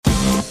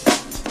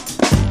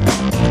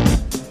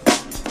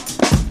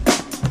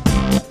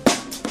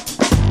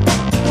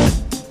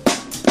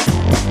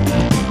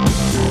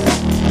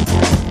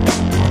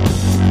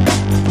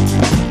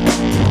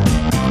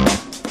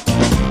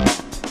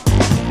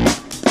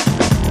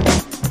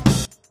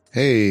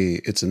Hey,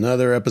 it's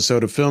another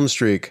episode of Film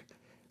Streak.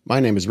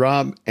 My name is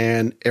Rob,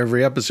 and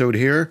every episode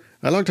here,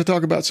 I like to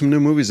talk about some new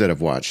movies that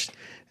I've watched.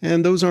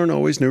 And those aren't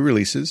always new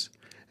releases.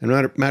 And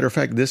matter of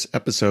fact, this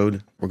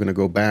episode, we're going to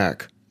go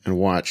back and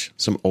watch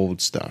some old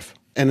stuff.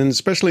 And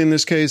especially in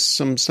this case,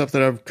 some stuff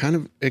that I've kind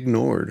of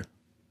ignored.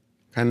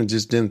 Kind of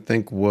just didn't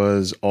think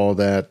was all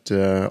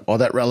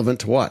that relevant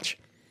to watch.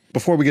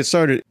 Before we get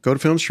started, go to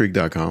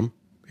filmstreak.com.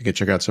 You can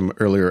check out some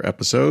earlier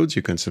episodes.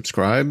 You can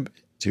subscribe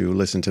to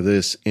listen to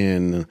this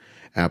in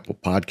Apple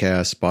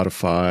Podcasts,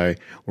 Spotify,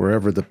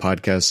 wherever the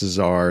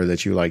podcasts are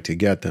that you like to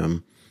get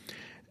them.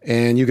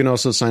 And you can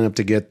also sign up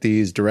to get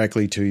these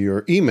directly to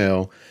your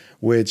email,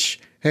 which,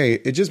 hey,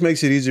 it just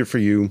makes it easier for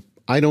you.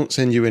 I don't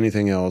send you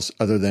anything else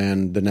other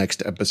than the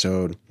next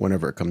episode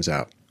whenever it comes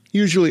out,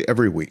 usually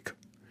every week.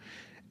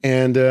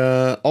 And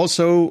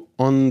also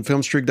on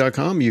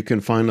filmstreak.com, you can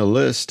find a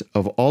list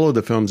of all of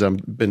the films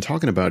I've been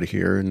talking about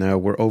here. Now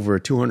we're over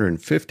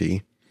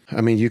 250. I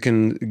mean, you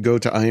can go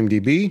to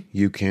IMDb,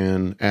 you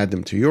can add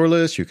them to your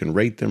list, you can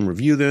rate them,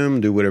 review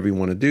them, do whatever you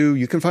want to do.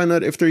 You can find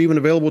out if they're even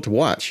available to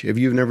watch if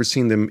you've never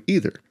seen them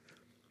either.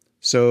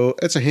 So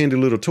it's a handy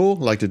little tool.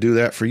 I like to do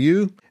that for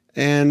you.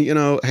 And, you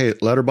know, hey,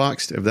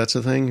 Letterboxd, if that's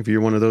a thing, if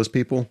you're one of those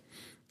people,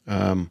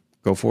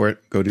 go for it.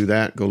 Go do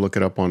that. Go look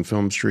it up on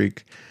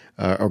Filmstreak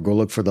or go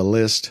look for the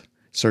list,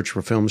 search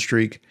for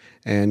Filmstreak,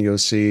 and you'll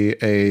see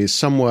a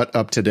somewhat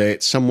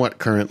up-to-date, somewhat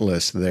current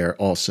list there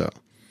also.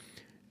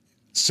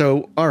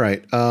 So, all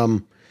right.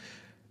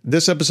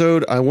 This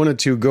episode, I wanted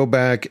to go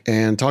back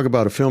and talk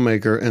about a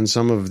filmmaker and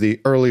some of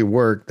the early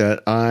work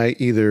that I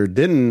either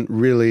didn't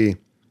really,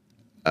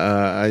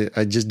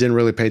 I just didn't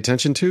really pay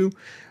attention to,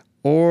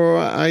 or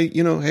I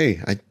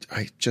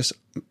just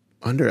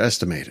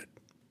underestimated.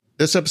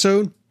 This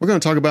episode, we're going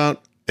to talk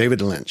about David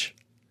Lynch.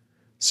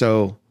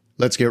 So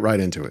let's get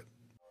right into it.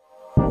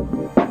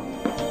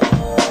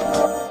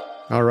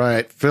 All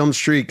right. Film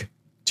Streak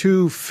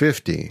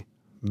 250.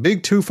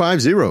 Big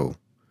 250.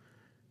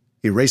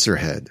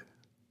 Eraserhead.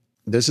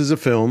 This is a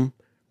film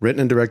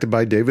written and directed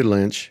by David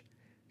Lynch.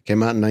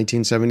 Came out in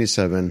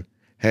 1977.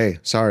 Hey,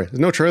 sorry,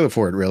 there's no trailer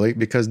for it really,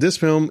 because this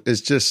film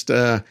is just,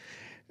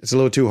 it's a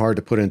little too hard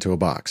to put into a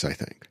box, I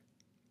think.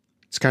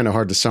 It's kind of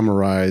hard to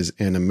summarize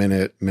in a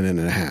minute and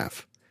a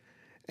half.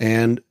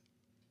 And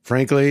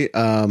frankly,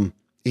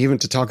 even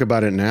to talk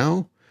about it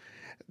now,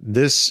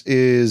 this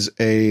is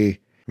a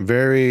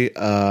very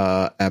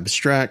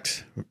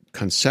abstract,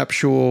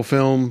 conceptual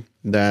film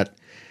that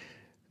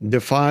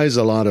defies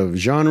a lot of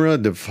genre,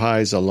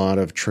 defies a lot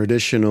of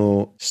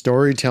traditional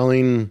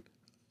storytelling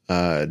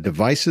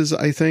devices,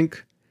 I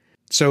think.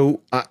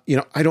 So, I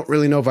don't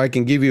really know if I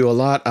can give you a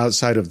lot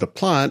outside of the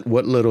plot,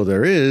 what little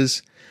there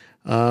is.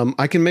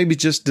 I can maybe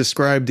just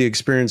describe the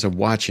experience of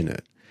watching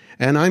it.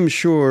 And I'm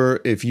sure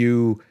if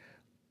you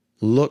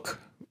look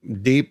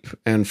deep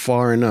and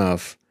far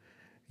enough,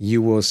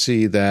 you will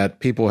see that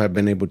people have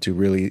been able to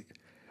really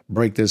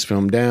break this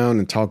film down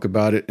and talk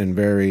about it in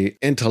very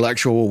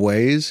intellectual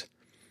ways.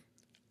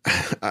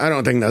 I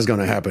don't think that's going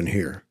to happen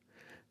here.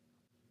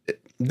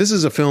 This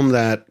is a film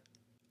that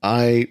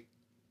I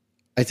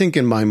think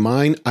in my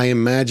mind, I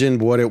imagined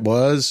what it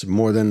was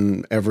more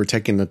than ever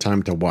taking the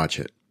time to watch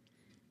it.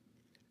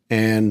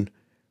 And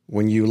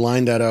when you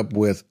line that up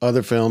with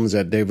other films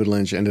that David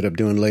Lynch ended up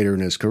doing later in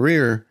his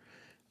career,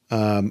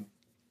 I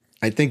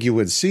think you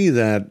would see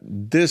that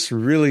this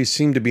really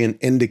seemed to be an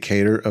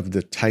indicator of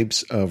the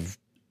types of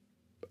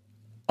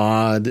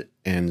odd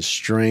and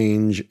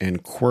strange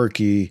and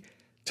quirky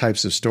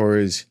types of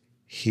stories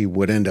he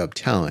would end up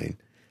telling.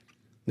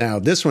 Now,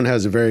 this one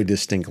has a very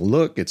distinct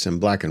look. It's in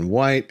black and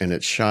white, and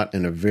it's shot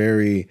in a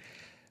very,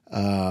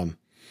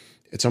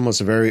 it's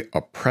almost a very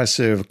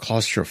oppressive,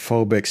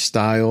 claustrophobic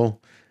style.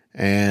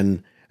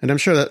 And I'm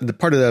sure that the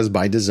part of that is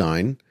by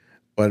design,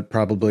 but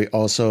probably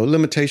also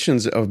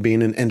limitations of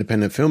being an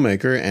independent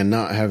filmmaker and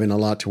not having a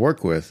lot to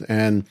work with.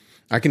 And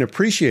I can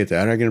appreciate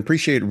that. I can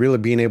appreciate really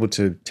being able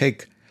to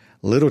take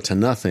little to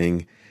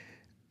nothing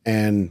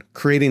and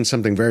creating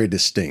something very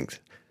distinct.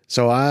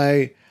 So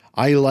I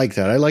like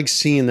that. I like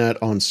seeing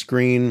that on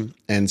screen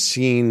and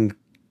seeing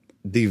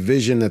the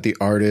vision that the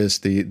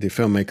artist, the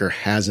filmmaker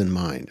has in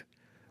mind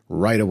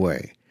right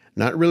away.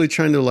 Not really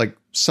trying to like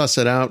suss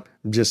it out.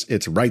 Just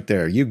it's right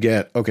there. You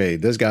get, okay,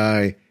 this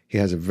guy, he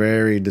has a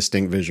very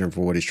distinct vision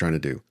for what he's trying to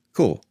do.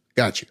 Cool.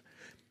 Got you.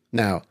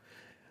 Now,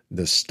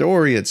 the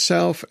story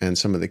itself and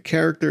some of the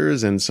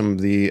characters and some of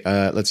the,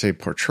 let's say,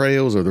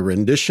 portrayals or the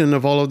rendition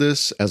of all of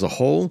this as a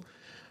whole,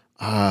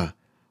 I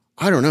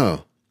don't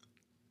know.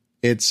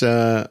 It's,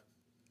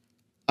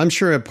 I'm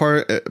sure a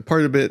part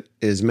of it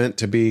is meant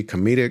to be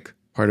comedic.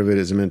 Part of it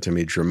is meant to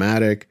be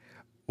dramatic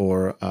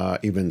or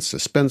even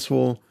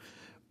suspenseful.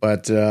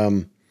 But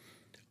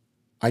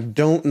I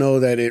don't know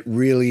that it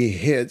really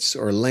hits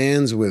or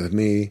lands with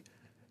me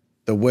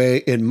the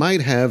way it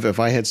might have if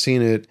I had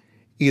seen it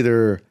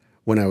either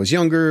when I was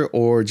younger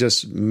or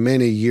just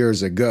many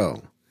years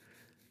ago.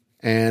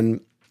 And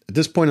at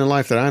this point in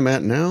life that I'm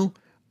at now,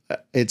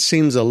 it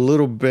seems a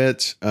little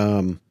bit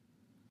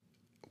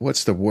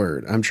what's the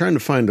word? I'm trying to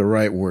find the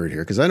right word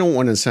here because I don't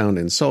want to sound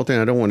insulting.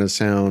 I don't want to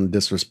sound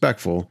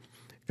disrespectful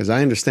because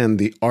I understand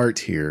the art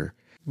here,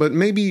 but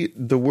maybe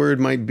the word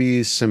might be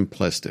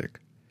simplistic.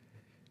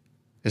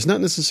 It's not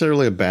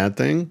necessarily a bad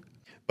thing,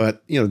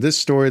 but this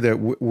story that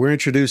we're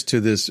introduced to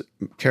this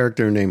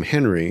character named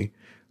Henry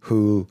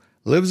who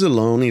lives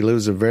alone. He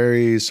lives a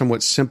very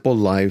somewhat simple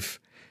life.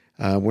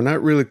 We're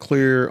not really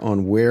clear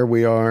on where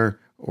we are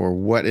or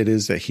what it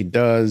is that he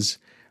does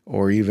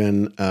or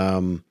even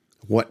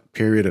what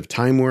period of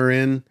time we're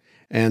in.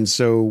 And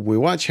so we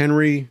watch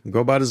Henry go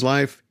about his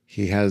life.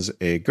 He has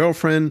a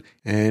girlfriend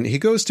and he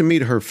goes to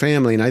meet her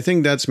family. And I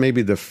think that's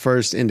maybe the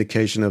first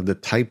indication of the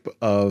type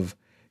of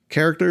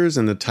characters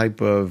and the type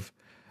of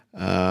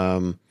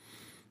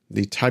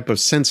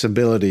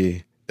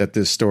sensibility that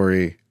this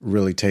story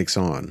really takes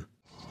on.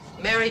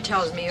 Mary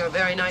tells me you're a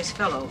very nice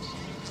fellow.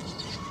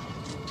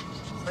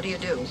 What do you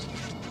do?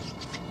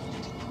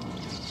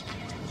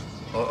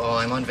 Oh,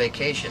 I'm on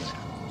vacation.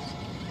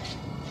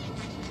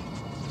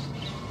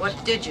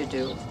 What did you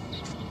do?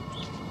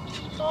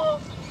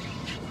 Oh,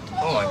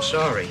 I'm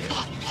sorry.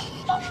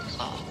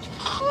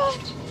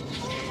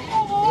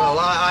 Well,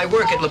 I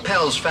work at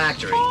Lapel's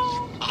factory.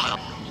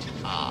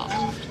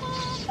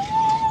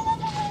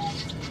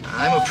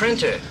 I'm a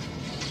printer.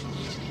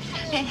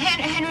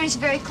 Henry's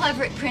very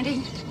clever at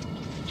printing.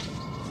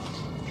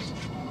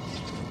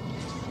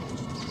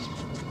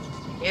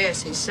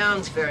 Yes, he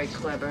sounds very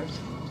clever.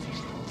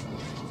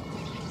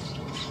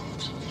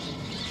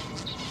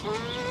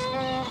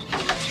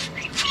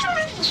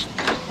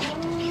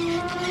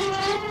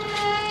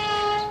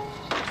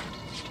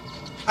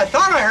 I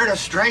thought I heard a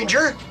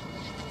stranger.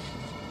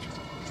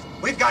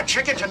 We've got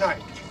chicken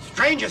tonight.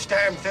 Strangest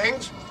damn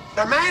things.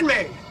 They're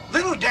man-made.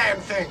 Little damn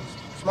things.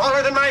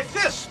 Smaller than my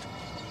fist.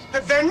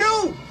 They're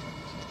new.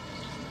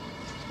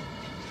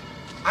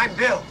 I'm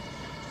Bill.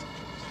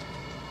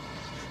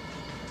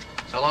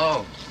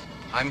 Hello,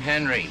 I'm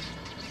Henry.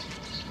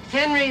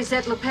 Henry's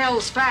at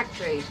Lapel's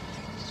factory.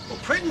 Well,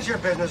 printing's your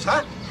business,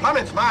 huh?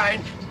 Plumbing's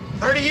mine.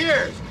 30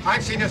 years.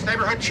 I've seen this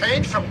neighborhood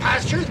change from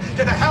pastures to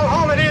the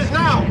hellhole it is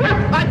now.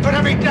 I'd put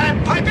every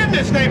damn pipe in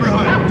this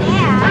neighborhood.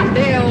 Dad.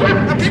 Bill.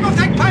 Now, people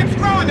think pipes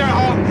grow in their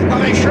home. Well,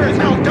 they sure as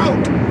hell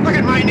don't. Look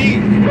at my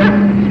knees.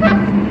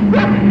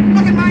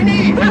 Look at my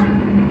knees.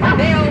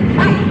 Bill,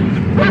 please.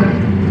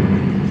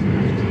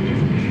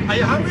 Are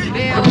you hungry?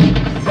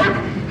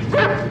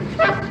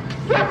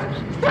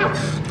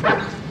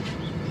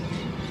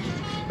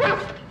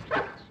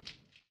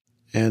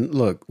 And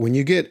look, when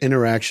you get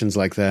interactions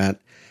like that,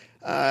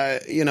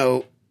 part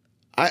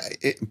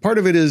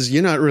of it is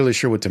you're not really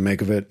sure what to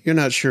make of it. You're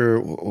not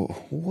sure,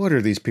 what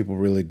are these people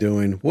really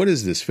doing? What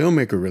is this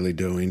filmmaker really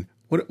doing?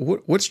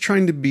 What's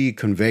trying to be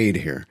conveyed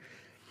here?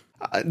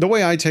 The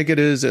way I take it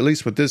is, at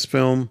least with this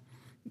film,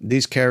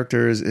 these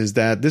characters, is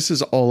that this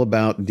is all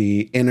about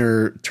the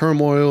inner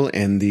turmoil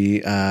and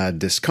the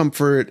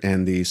discomfort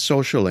and the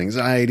social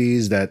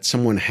anxieties that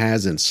someone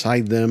has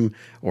inside them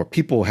or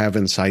people have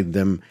inside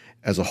them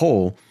as a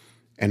whole,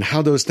 and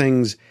how those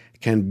things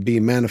can be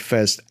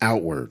manifest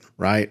outward,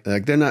 right?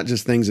 Like they're not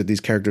just things that these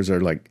characters are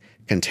like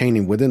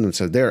containing within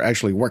themselves. They're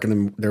actually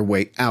working their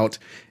way out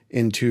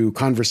into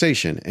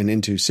conversation and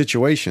into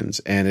situations.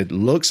 And it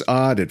looks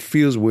odd. It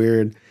feels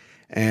weird.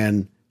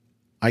 And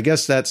I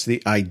guess that's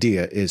the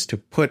idea, is to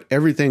put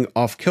everything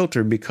off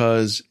kilter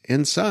because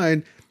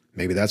inside,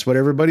 maybe that's what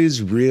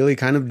everybody's really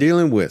kind of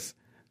dealing with.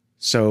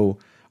 So,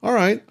 all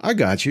right, I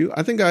got you.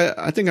 I think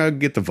I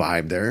get the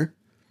vibe there.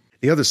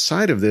 The other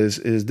side of this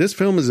is this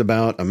film is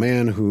about a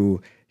man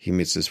who he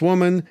meets this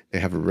woman. They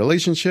have a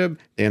relationship.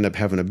 They end up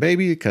having a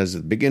baby because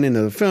at the beginning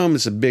of the film,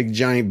 it's a big,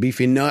 giant,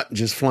 beefy nut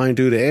just flying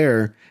through the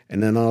air.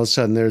 And then all of a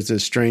sudden there's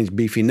this strange,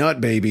 beefy nut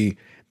baby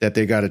that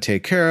they got to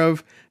take care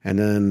of. And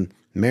then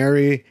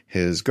Mary,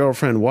 his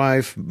girlfriend,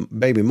 wife,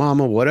 baby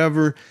mama,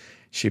 whatever,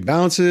 she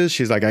bounces.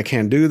 She's like, I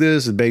can't do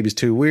this. The baby's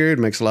too weird.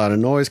 Makes a lot of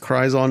noise,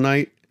 cries all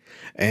night.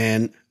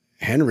 And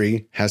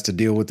Henry has to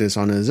deal with this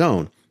on his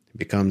own. It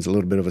becomes a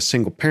little bit of a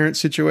single parent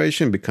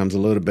situation, becomes a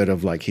little bit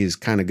of like he's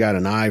kind of got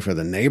an eye for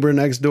the neighbor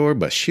next door,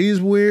 but she's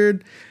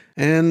weird.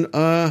 And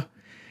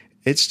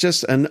it's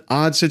just an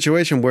odd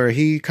situation where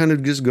he kind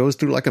of just goes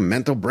through like a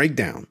mental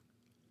breakdown.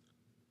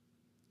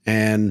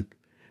 And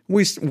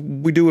we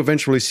do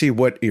eventually see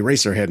what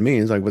Eraserhead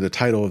means, like what the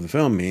title of the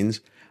film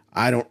means.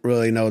 I don't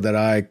really know that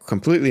I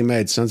completely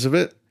made sense of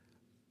it,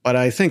 but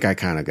I think I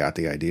kind of got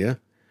the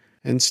idea.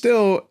 And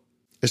still,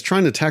 it's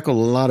trying to tackle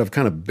a lot of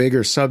kind of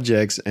bigger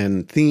subjects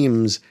and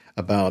themes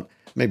about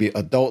maybe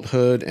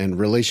adulthood and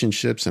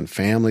relationships and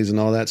families and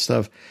all that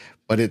stuff.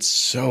 But it's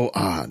so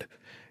odd.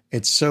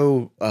 It's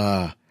so,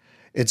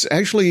 it's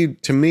actually,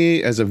 to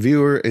me as a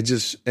viewer, it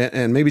just,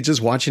 and maybe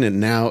just watching it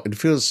now, it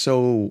feels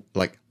so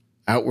like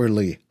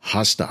outwardly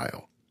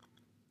hostile.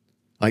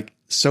 Like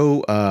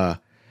so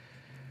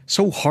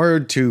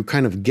hard to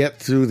kind of get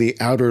through the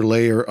outer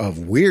layer of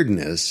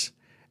weirdness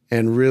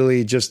and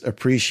really just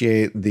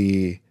appreciate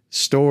the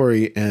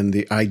story and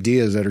the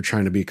ideas that are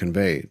trying to be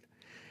conveyed.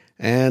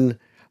 And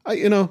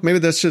maybe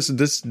that's just,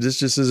 this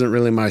just isn't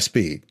really my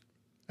speed.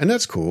 And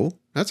that's cool.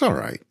 That's all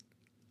right.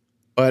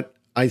 But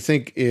I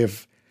think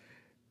if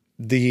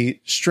the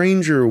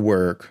stranger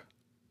work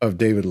of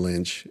David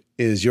Lynch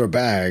is your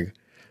bag,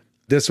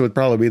 this would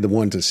probably be the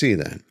one to see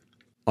then.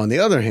 On the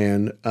other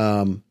hand,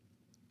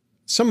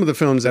 some of the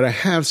films that I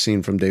have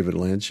seen from David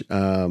Lynch,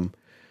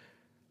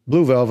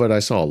 Blue Velvet I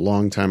saw a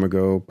long time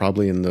ago,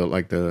 probably in the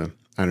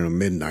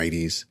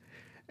mid-90s.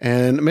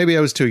 And maybe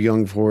I was too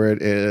young for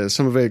it.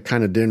 Some of it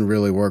kind of didn't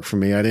really work for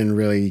me. I didn't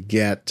really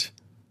get,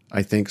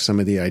 I think, some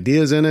of the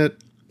ideas in it.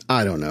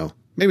 I don't know.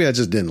 Maybe I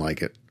just didn't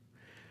like it.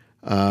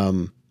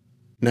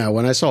 Now,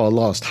 when I saw A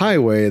Lost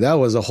Highway, that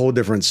was a whole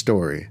different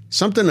story.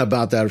 Something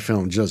about that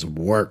film just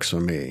works for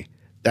me.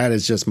 That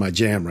is just my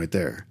jam right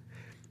there.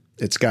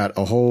 It's got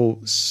a whole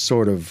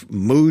sort of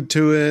mood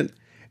to it.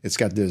 It's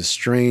got this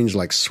strange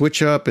like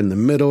switch up in the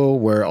middle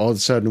where all of a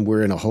sudden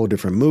we're in a whole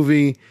different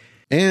movie.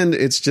 And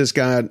it's just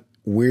got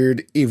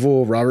weird,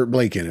 evil Robert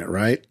Blake in it,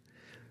 right?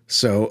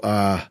 So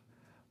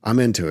I'm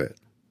into it.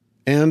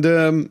 And,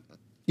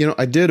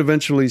 I did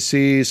eventually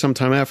see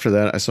sometime after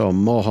that, I saw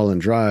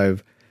Mulholland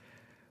Drive.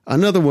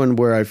 Another one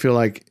where I feel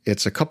like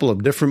it's a couple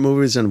of different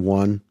movies in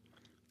one.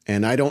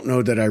 And I don't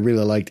know that I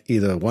really liked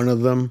either one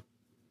of them.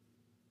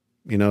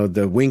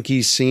 The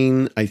Winky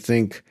scene, I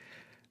think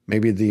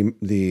maybe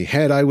the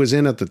head I was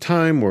in at the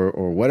time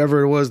or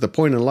whatever it was, the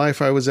point in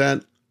life I was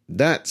at,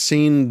 that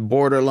scene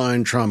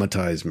borderline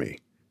traumatized me.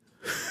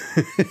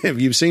 If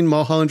you've seen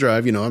Mulholland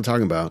Drive, you know what I'm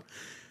talking about.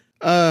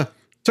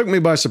 Took me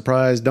by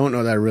surprise. Don't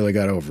know that I really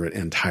got over it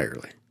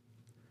entirely.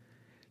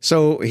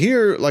 So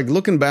here, like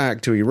looking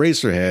back to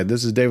Eraserhead,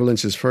 this is David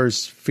Lynch's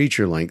first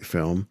feature-length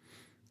film.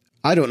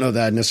 I don't know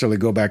that I'd necessarily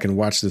go back and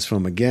watch this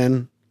film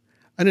again.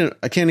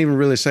 I can't even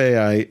really say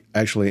I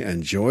actually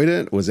enjoyed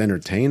it, was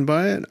entertained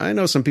by it. I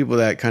know some people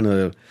that kind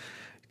of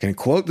can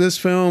quote this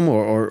film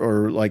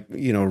or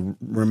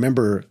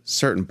remember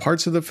certain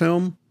parts of the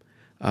film.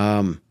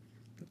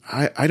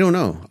 I don't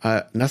know.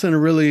 Nothing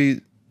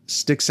really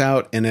sticks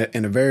out in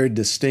a very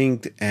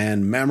distinct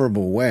and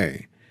memorable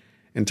way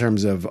in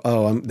terms of,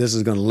 this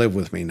is going to live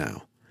with me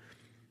now.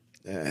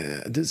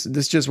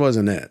 This just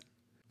wasn't it.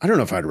 I don't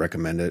know if I'd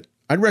recommend it.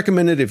 I'd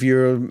recommend it if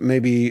you're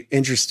maybe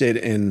interested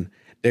in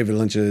David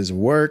Lynch's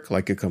work,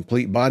 like a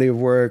complete body of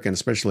work, and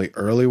especially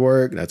early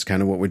work. That's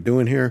kind of what we're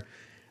doing here.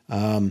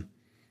 And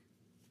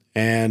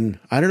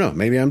I don't know,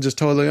 maybe I'm just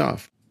totally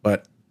off.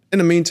 But in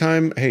the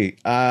meantime, hey,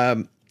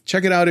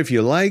 check it out if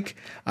you like.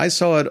 I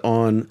saw it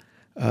on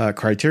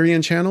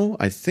Criterion Channel.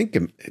 I think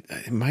it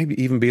might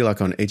even be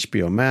like on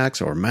HBO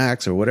Max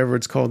or whatever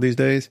it's called these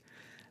days.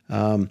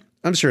 I'm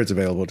sure it's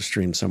available to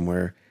stream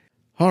somewhere.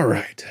 All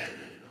right,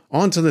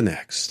 on to the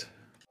next.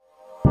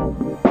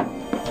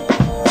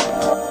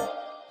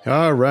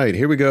 All right,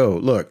 here we go.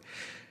 Look,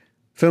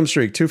 Film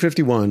Streak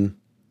 251,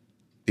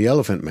 The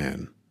Elephant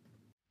Man.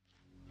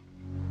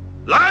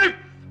 Life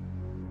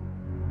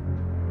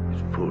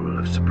is full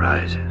of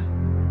surprises.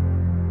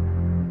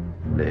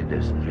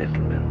 Ladies and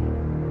gentlemen,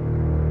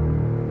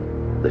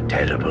 the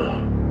terrible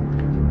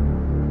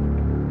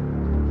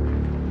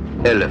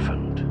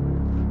Elephant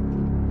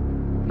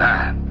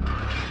Man.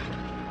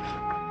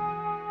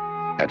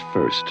 At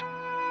first,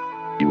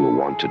 you will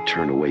want to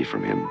turn away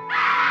from him.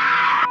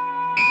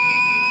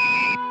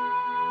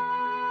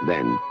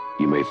 Then,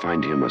 you may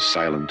find him a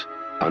silent,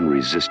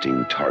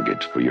 unresisting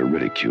target for your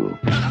ridicule.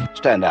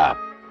 Stand up.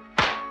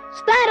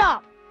 Stand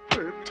up!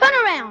 Turn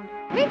around!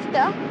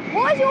 Mister,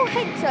 why is your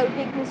head so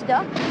big,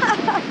 mister?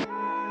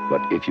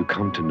 But if you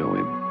come to know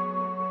him,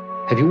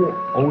 have you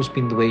always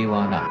been the way you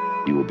are now?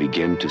 you will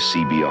begin to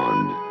see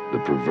beyond the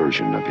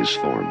perversion of his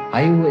form.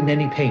 Are you in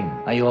any pain?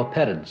 Are your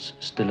parents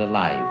still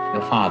alive?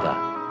 Your father,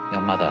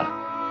 your mother?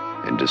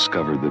 And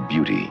discover the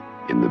beauty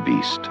in the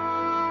beast.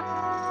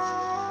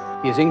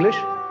 He is English.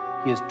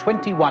 He is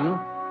 21.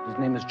 His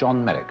name is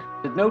John Merrick.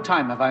 At no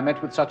time have I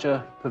met with such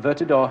a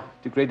perverted or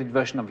degraded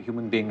version of a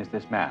human being as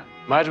this man.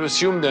 Might have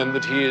assumed then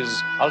that he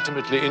is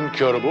ultimately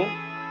incurable.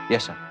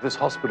 Yes, sir. This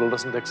hospital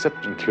doesn't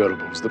accept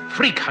incurables. The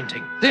Freak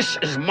hunting. This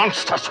is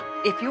monstrous.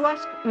 If you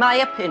ask my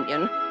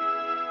opinion,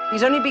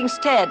 he's only being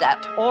stared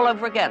at all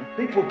over again.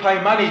 People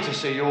pay money to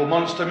see your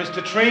monster,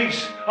 Mr.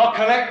 Treves. I'll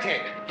collect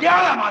it.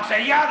 Yada, monster,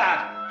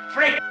 yada.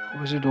 Freak.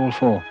 What was it all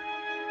for?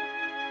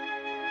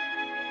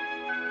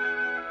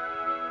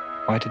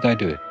 Why did I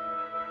do it?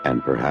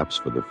 And perhaps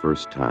for the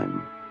first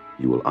time,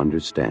 you will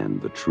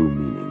understand the true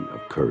meaning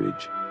of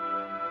courage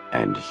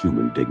and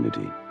human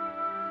dignity.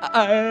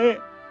 I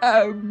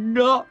am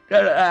not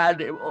an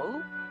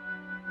animal.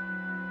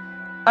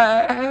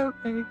 I am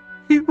a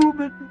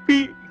human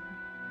being.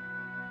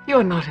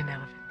 You're not an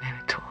elephant man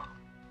at all.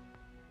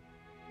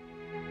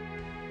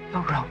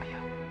 You're Romeo.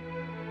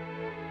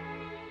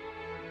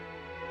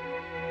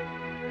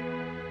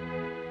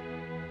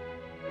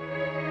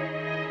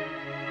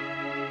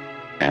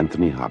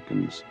 Anthony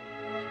Hopkins,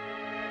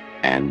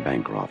 Anne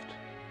Bancroft,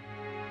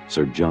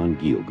 Sir John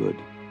Gielgud,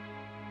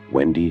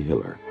 Wendy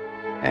Hiller,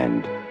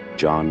 and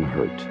John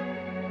Hurt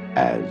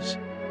as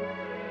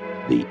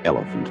the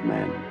Elephant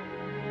Man.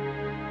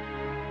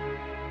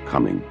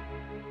 Coming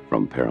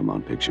from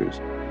Paramount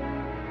Pictures.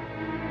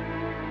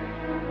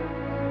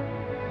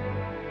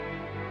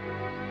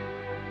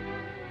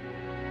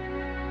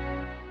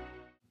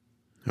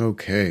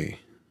 Okay.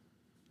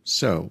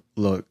 So,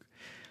 look,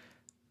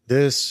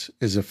 this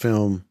is a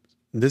film.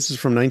 This is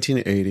from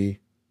 1980.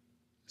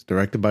 It's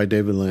directed by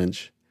David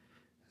Lynch.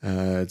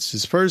 It's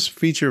his first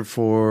feature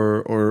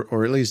for,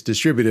 or at least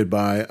distributed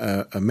by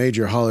a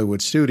major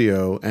Hollywood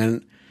studio.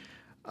 And,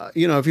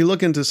 if you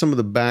look into some of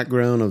the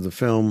background of the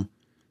film,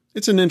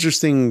 it's an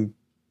interesting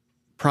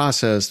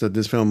process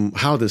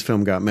how this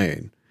film got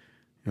made.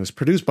 It was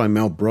produced by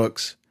Mel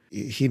Brooks.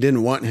 He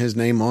didn't want his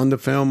name on the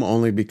film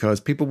only because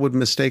people would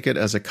mistake it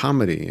as a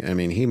comedy. I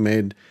mean, he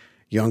made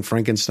Young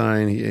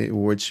Frankenstein,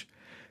 which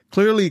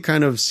clearly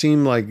kind of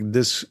seemed like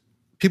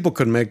people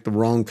could make the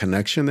wrong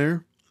connection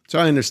there. So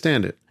I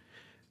understand it.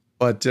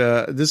 But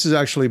this is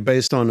actually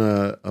based on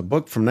a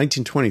book from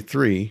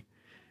 1923.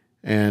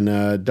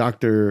 And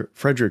Dr.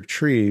 Frederick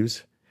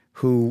Treves,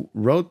 who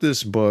wrote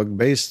this book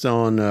based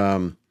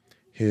on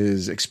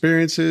his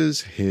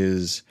experiences,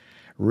 his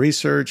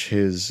research,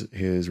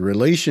 his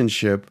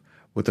relationship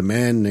with a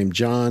man named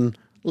John,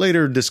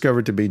 later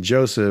discovered to be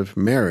Joseph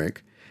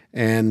Merrick,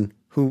 and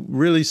who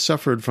really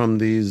suffered from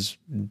these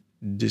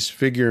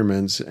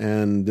disfigurements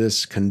and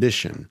this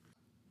condition.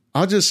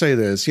 I'll just say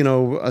this,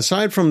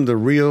 aside from the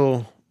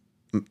real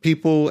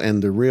people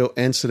and the real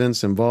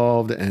incidents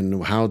involved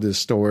and how this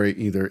story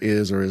either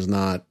is or is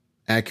not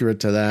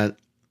accurate to that,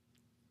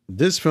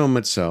 this film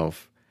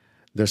itself,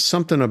 there's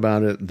something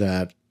about it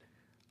that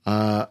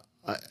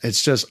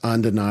it's just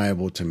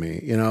undeniable to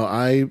me.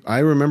 I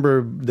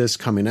remember this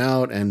coming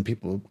out and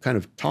people kind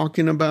of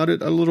talking about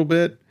it a little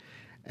bit.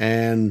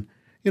 And,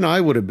 I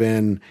would have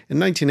been, in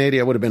 1980,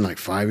 I would have been like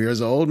 5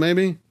 years old,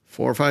 maybe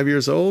 4 or 5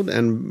 years old.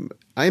 And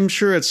I'm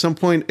sure at some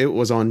point it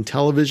was on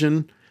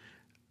television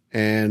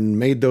and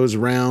made those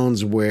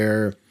rounds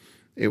where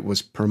it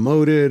was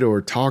promoted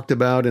or talked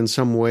about in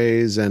some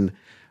ways. And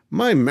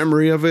my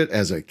memory of it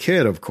as a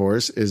kid, of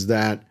course, is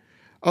that,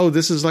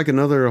 this is like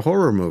another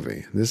horror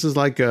movie. This is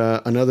like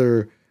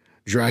another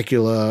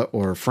Dracula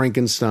or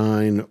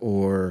Frankenstein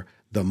or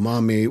The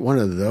Mummy, one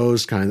of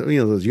those kinds of,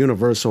 those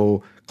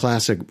universal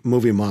classic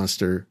movie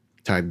monster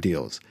type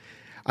deals.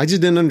 I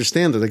just didn't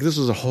understand that this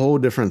was a whole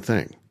different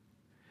thing.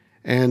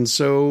 And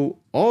so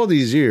all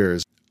these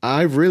years,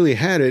 I've really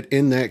had it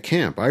in that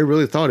camp. I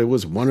really thought it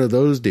was one of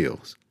those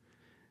deals.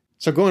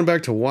 So going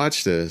back to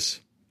watch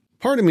this,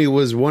 part of me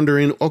was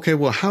wondering, okay,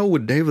 well, how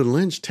would David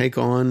Lynch take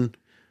on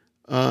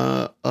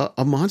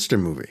a monster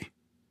movie?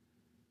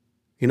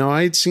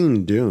 I'd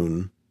seen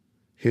Dune,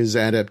 his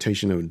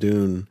adaptation of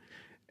Dune,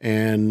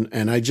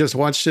 and I just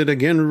watched it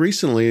again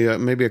recently,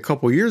 maybe a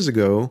couple years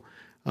ago,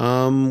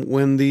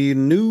 when the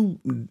new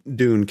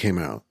Dune came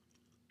out,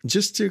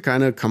 just to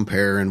kind of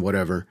compare and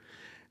whatever.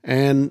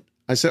 And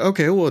I said,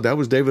 okay, well, that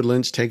was David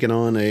Lynch taking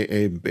on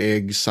a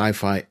big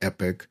sci-fi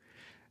epic.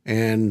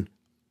 And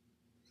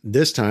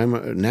this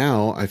time,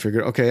 now I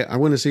figured, okay, I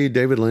want to see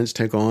David Lynch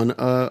take on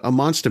a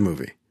monster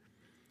movie.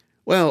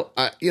 Well,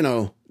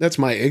 that's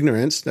my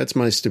ignorance. That's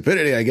my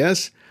stupidity, I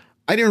guess.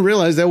 I didn't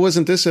realize that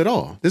wasn't this at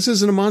all. This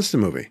isn't a monster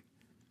movie.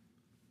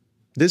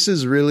 This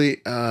is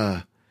really,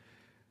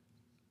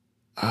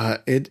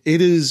 it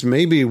is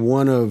maybe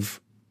one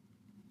of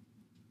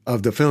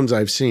the films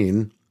I've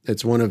seen.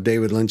 It's one of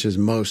David Lynch's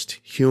most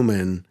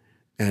human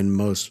and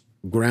most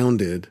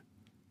grounded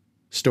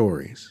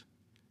stories.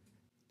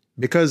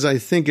 Because I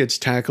think it's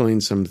tackling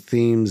some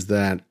themes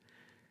that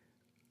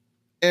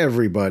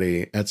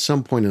everybody at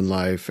some point in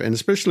life, and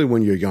especially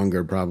when you're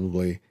younger,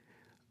 probably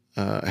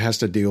has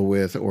to deal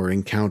with or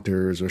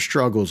encounters or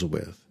struggles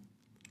with.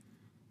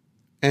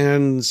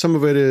 And some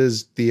of it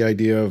is the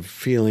idea of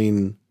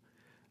feeling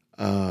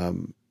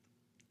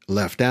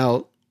left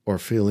out or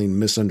feeling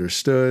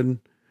misunderstood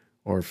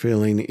or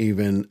feeling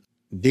even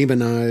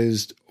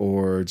demonized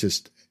or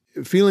just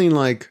feeling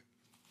like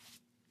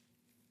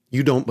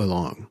you don't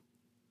belong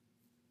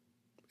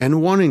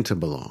and wanting to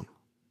belong.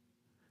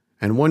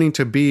 And wanting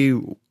to be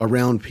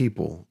around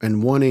people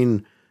and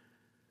wanting,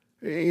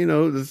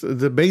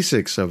 the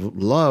basics of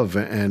love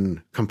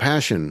and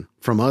compassion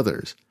from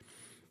others.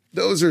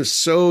 Those are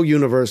so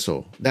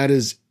universal. That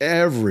is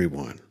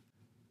everyone.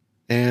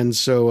 And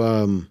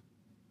so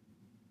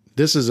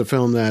this is a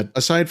film that,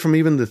 aside from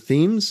even the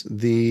themes,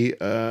 the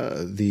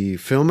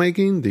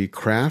filmmaking, the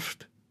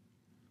craft,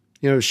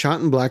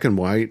 shot in black and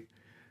white,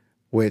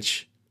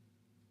 which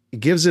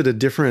gives it a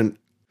different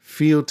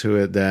feel to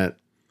it that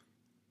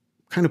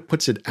kind of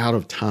puts it out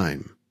of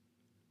time.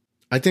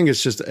 I think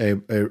it's just a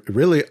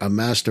really a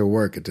master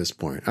work at this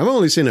point. I've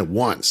only seen it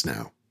once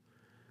now,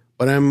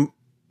 but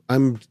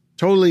I'm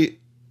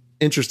totally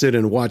interested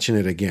in watching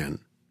it again.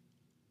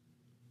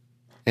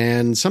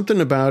 And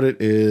something about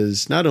it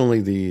is not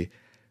only the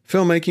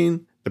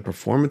filmmaking, the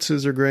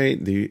performances are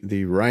great,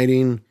 the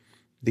writing,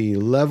 the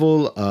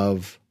level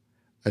of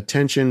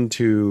attention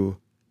to,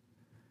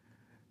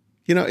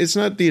 it's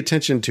not the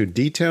attention to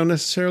detail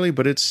necessarily,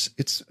 but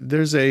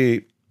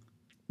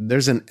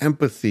there's an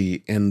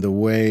empathy in the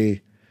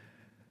way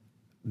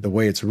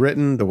it's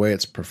written, the way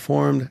it's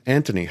performed.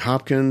 Anthony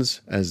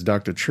Hopkins as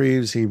Dr.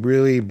 Treves, he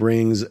really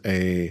brings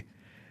a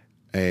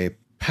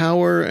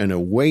power and a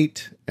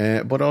weight,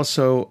 but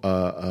also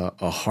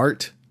a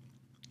heart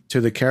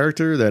to the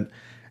character that,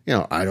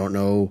 I don't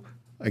know,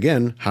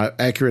 again, how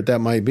accurate that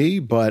might be,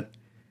 but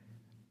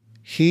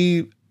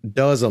he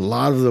does a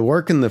lot of the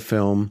work in the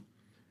film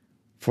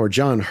for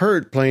John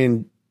Hurt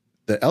playing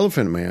the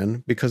Elephant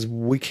Man, because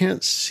we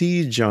can't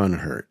see John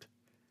Hurt.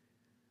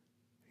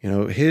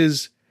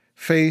 His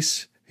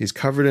face, he's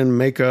covered in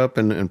makeup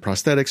and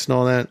prosthetics and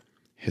all that.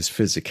 His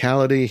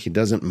physicality, he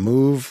doesn't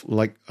move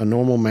like a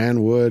normal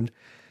man would.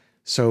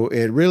 So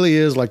it really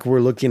is like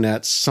we're looking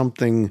at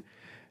something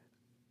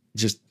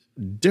just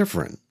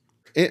different.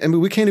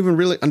 We can't even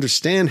really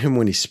understand him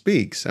when he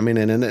speaks. I mean,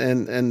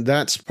 and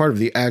that's part of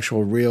the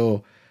actual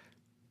real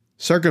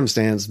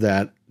circumstance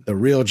that the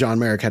real John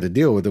Merrick had to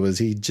deal with. It was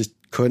he just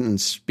couldn't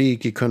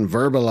speak. He couldn't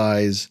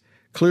verbalize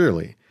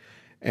clearly.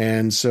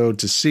 And so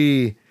to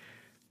see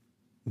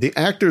the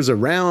actors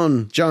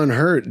around John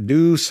Hurt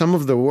do some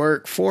of the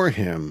work for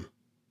him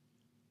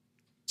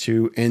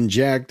to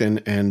inject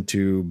and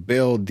to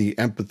build the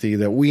empathy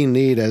that we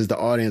need as the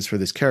audience for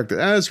this character,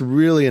 that's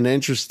really an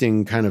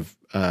interesting kind of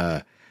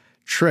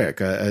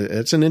trick.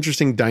 It's an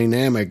interesting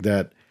dynamic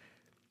that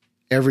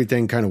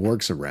everything kind of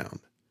works around.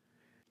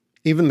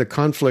 Even the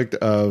conflict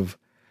of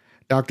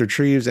Dr.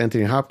 Treves,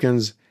 Anthony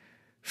Hopkins,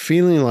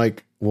 feeling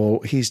like, well,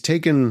 he's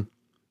taken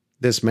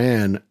this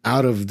man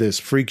out of this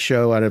freak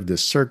show, out of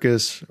this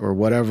circus or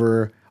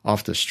whatever,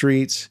 off the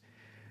streets,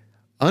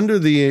 under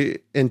the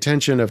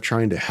intention of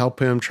trying to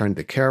help him, trying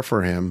to care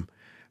for him.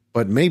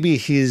 But maybe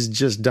he's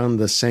just done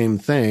the same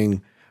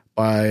thing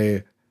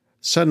by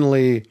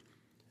suddenly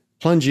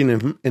plunging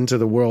him into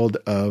the world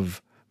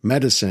of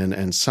medicine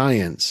and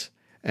science,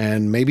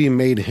 and maybe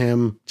made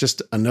him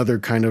just another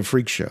kind of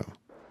freak show.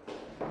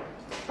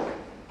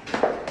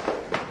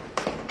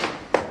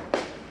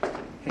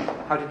 Hey,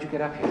 how did you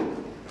get up here?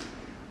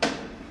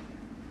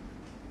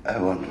 I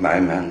want my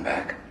man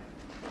back.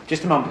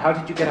 Just a moment, how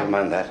did you get up?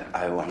 Never mind that.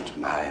 I want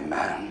my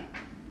man.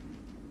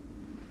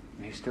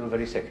 He's still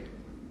very sick.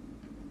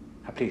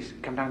 Now, please,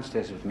 come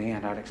downstairs with me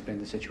and I'll explain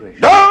the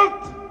situation.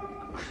 Don't!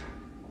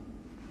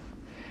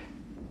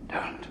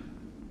 Don't.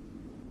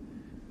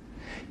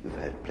 You've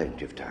had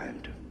plenty of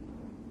time to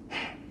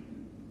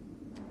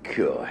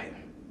cure him.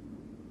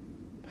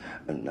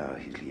 And now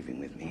he's leaving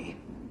with me.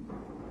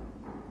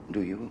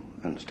 Do you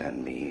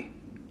understand me?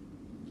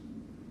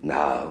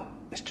 Now,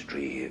 Mr.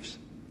 Treves,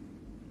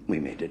 we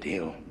made a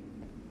deal.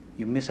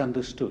 You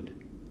misunderstood.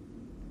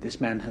 This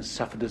man has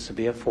suffered a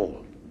severe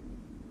fall.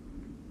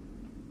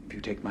 If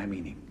you take my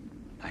meaning.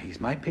 Now,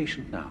 he's my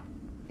patient now.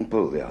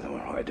 Pull the other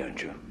one, why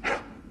don't you?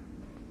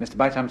 Mr.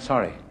 Byte, I'm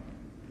sorry,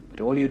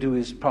 but all you do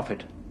is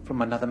profit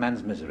from another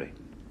man's misery.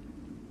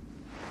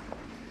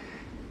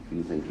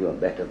 You think you're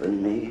better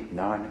than me?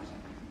 No, I'm not.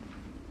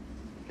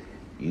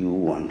 You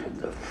wanted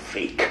the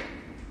freak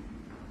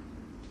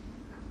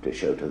to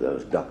show to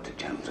those doctor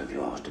chums of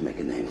yours to make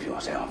a name for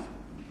yourself.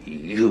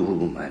 You,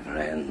 my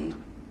friend.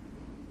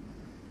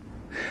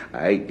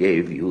 I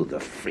gave you the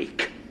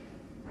freak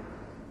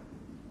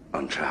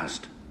on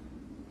trust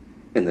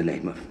in the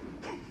name of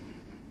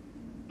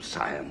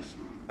science.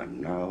 And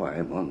now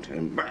I want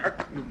him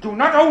back. You do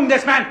not own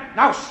this man!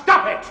 Now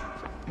stop it!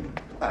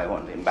 I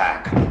want him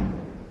back.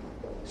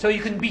 So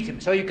you can beat him,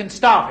 so you can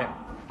starve him.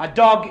 A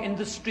dog in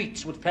the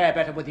streets would fare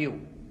better with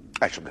you.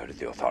 I shall go to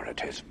the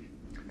authorities.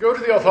 Go to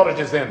the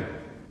authorities then.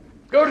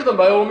 Go to them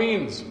by all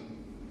means.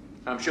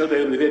 I'm sure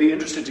they'll be very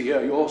interested to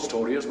hear your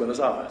story as well as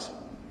ours.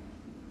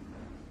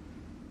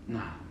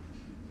 No.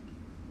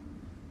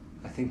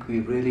 I think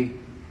we really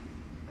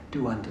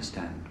do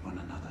understand one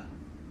another.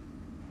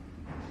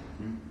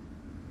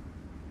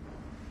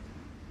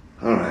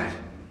 All right.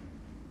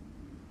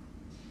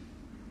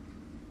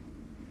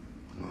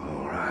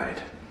 All right.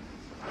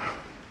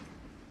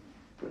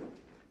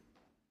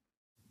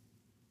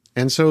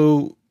 And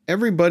so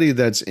everybody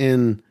that's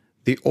in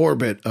the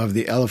orbit of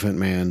the Elephant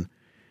Man,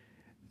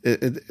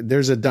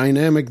 there's a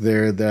dynamic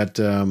there that,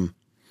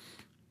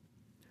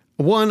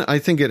 one, I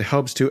think it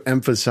helps to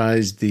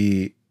emphasize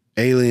the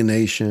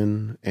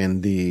alienation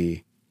and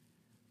the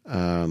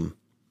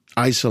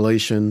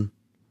isolation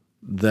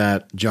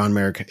that John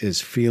Merrick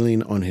is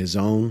feeling on his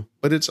own,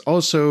 but it's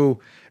also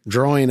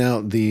drawing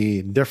out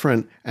the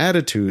different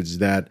attitudes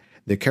that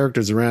the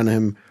characters around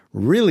him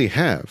really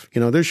have.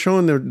 They're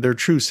showing their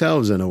true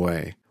selves in a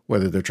way,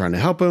 whether they're trying to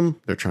help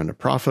him, they're trying to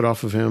profit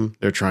off of him,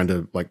 they're trying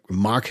to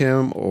mock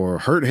him or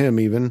hurt him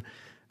even.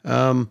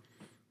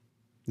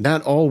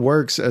 That all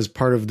works as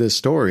part of this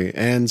story.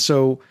 And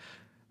so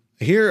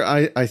here,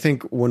 I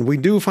think when we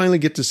do finally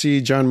get to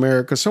see John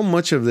Merrick, because so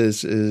much of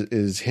this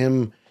is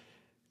him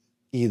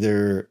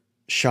either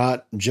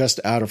shot just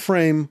out of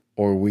frame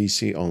or we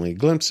see only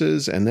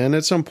glimpses. And then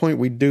at some point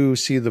we do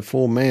see the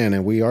full man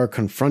and we are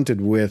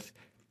confronted with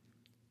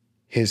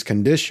his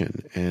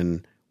condition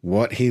and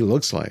what he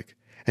looks like.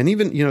 And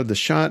even, the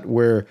shot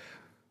where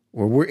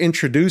we're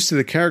introduced to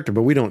the character,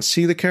 but we don't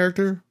see the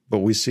character, but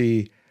we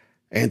see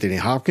Anthony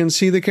Hopkins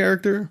see the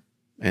character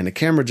and the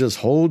camera just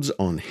holds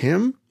on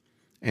him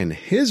and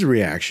his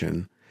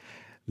reaction.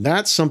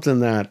 That's something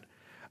that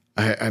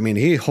I mean,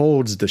 he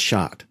holds the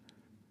shot.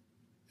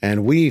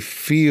 And we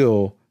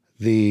feel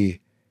the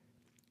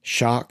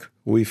shock.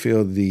 We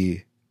feel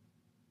the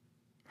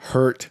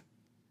hurt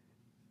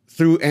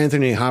through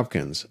Anthony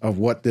Hopkins of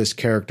what this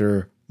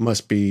character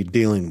must be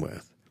dealing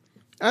with.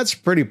 That's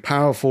pretty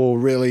powerful,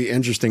 really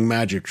interesting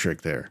magic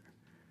trick there.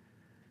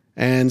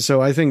 And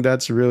so I think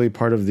that's really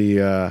part of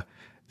the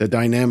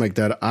dynamic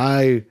that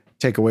I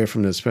take away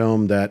from this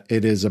film, that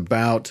it is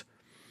about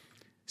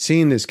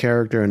seeing this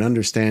character and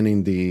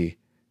understanding the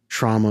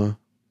trauma,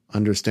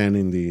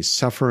 understanding the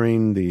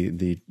suffering,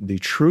 the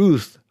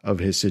truth of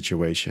his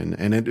situation.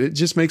 And it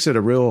just makes it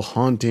a real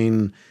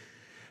haunting,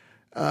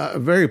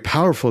 very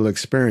powerful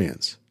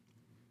experience.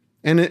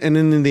 And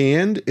in the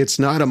end, it's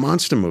not a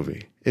monster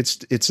movie.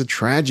 It's a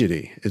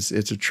tragedy. It's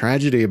a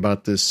tragedy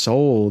about this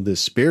soul,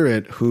 this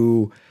spirit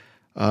who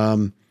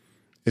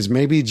is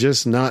maybe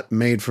just not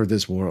made for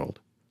this world.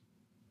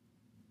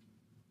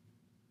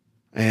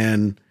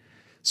 And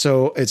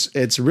so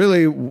it's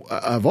really,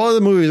 of all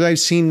the movies I've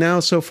seen now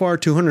so far,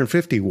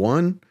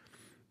 251,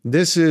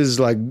 this is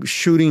like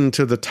shooting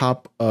to the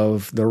top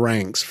of the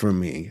ranks for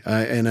me.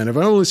 And I've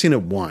only seen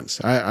it once.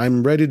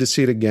 I'm ready to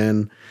see it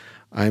again.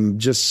 I'm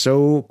just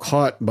so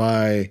caught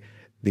by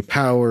the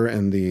power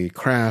and the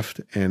craft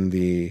and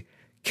the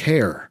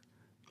care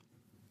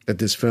that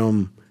this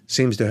film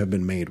seems to have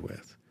been made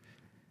with.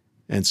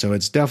 And so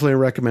it's definitely a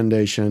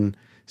recommendation.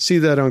 See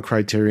that on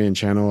Criterion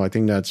Channel. I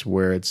think that's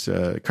where it's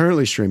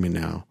currently streaming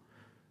now.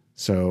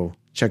 So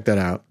check that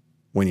out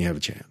when you have a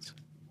chance.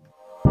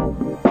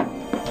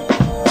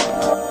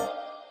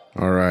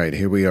 All right,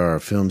 here we are,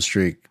 Film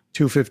Streak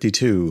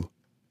 252,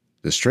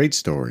 The Straight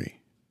Story.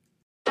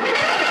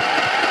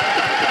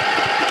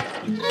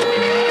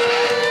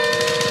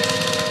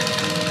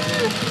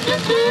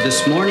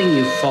 This morning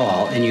you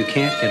fall and you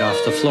can't get off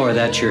the floor.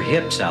 That's your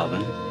hips,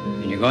 Alvin.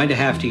 And you're going to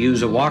have to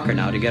use a walker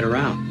now to get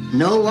around.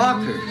 No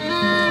walker.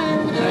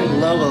 I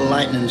love a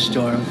lightning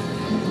storm.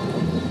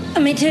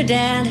 Me too,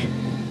 Dad.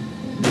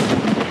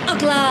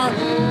 Uncle Al,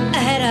 I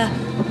had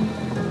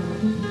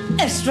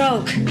a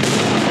stroke.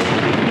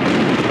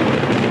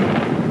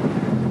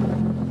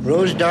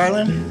 Rose,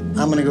 darling,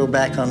 I'm going to go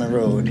back on the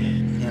road.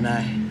 And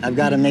I've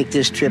got to make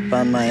this trip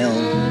on my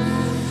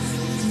own.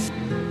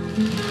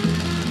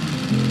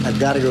 I've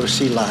got to go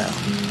see Lyle.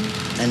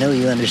 I know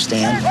you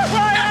understand.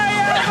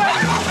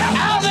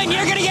 Alvin,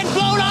 you're going to get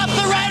blown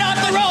right off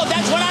the road.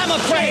 That's what I'm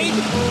afraid.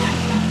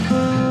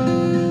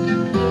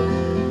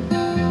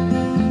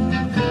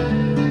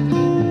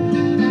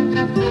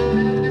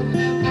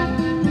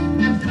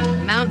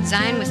 Mount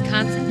Zion,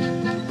 Wisconsin?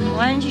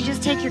 Why didn't you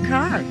just take your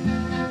car?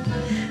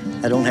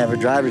 I don't have a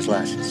driver's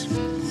license.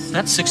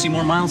 That's 60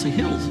 more miles of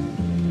hills.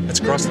 That's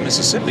across the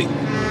Mississippi.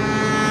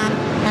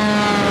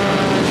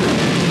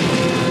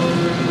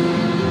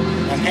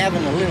 I'm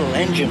having a little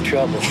engine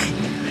trouble.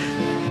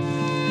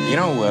 You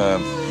know,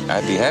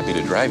 I'd be happy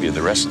to drive you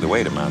the rest of the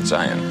way to Mount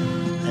Zion.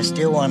 I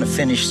still want to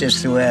finish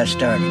this the way I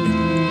started it.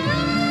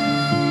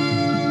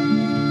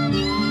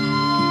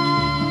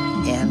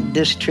 And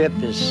this trip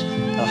is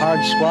a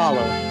hard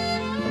swallow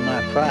for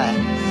my pride.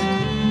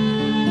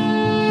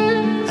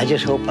 I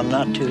just hope I'm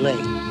not too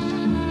late.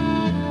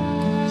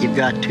 You've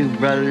got two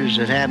brothers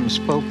that haven't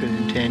spoken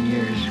in 10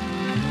 years.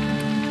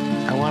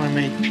 I want to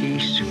make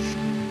peace.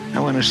 I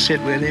want to sit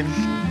with him,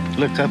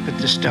 look up at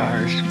the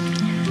stars,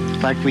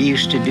 like we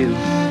used to do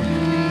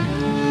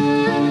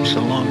so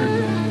long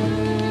ago.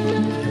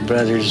 A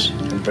brother's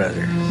a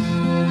brother.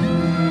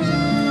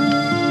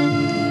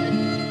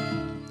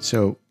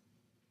 So,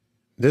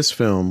 this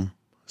film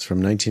is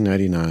from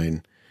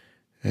 1999,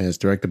 and it's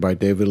directed by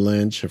David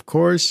Lynch, of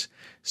course,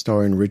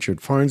 starring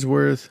Richard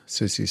Farnsworth,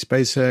 Sissy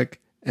Spacek,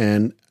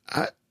 and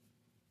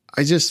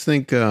I just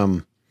think,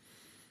 you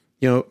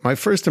know, my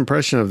first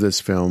impression of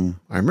this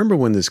film, I remember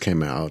when this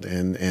came out,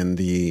 and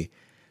the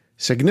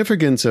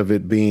significance of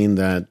it being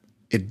that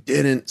it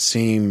didn't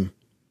seem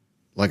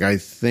like I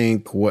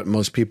think what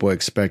most people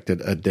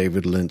expected a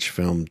David Lynch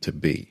film to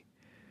be.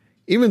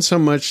 Even so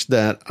much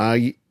that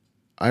I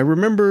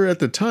remember at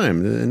the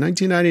time, in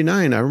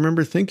 1999, I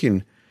remember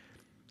thinking,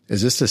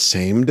 is this the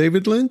same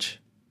David Lynch?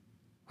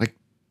 Like,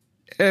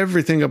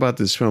 everything about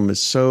this film is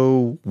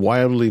so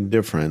wildly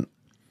different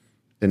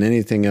than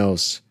anything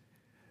else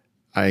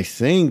I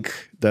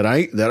think that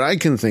I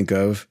can think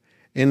of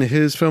in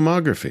his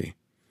filmography.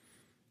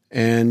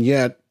 And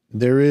yet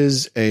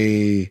there's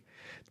a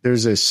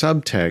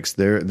subtext.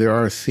 There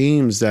are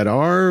themes that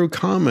are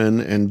common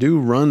and do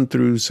run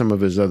through some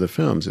of his other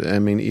films. I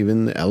mean,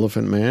 even The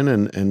Elephant Man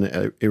and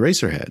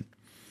Eraserhead.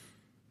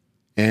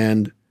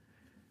 And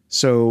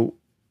so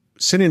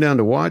sitting down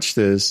to watch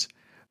this,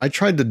 I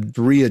tried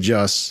to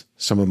readjust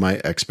some of my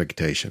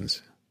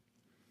expectations.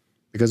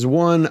 Because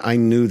one, I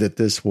knew that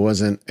this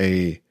wasn't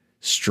a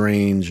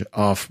strange,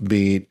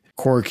 offbeat,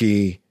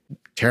 quirky,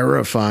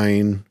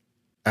 terrifying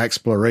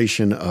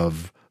exploration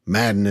of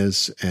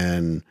madness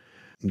and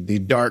the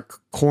dark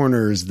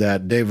corners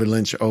that David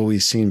Lynch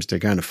always seems to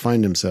kind of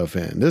find himself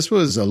in. This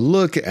was a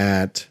look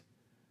at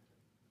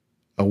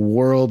a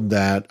world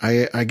that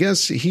I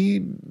guess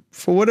he,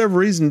 for whatever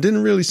reason,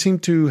 didn't really seem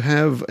to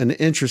have an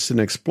interest in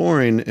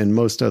exploring in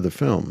most other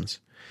films.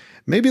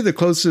 Maybe the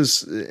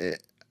closest,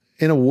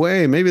 in a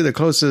way, maybe the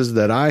closest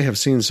that I have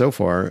seen so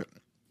far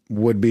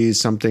would be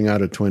something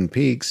out of Twin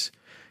Peaks,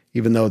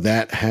 even though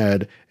that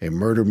had a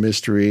murder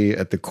mystery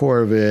at the core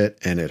of it,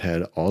 and it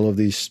had all of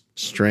these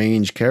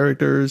strange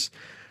characters.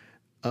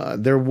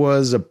 There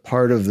was a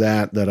part of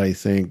that I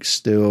think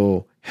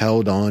still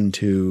held on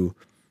to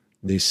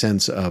the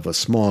sense of a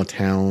small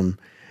town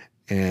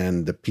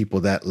and the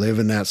people that live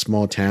in that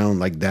small town,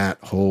 like that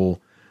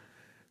whole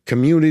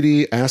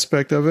community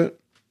aspect of it.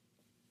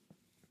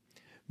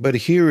 But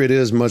here it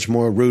is much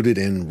more rooted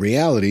in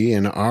reality,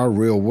 in our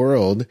real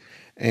world,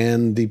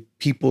 and the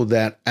people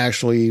that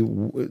actually,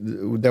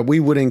 that we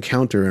would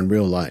encounter in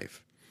real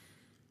life.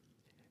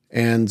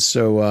 And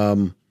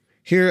so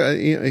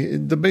here,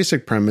 the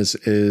basic premise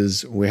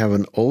is we have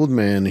an old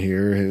man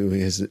here who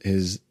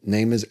his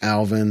name is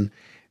Alvin.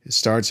 It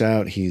starts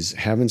out, he's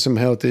having some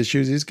health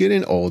issues. He's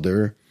getting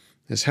older.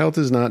 His health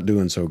is not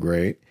doing so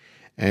great.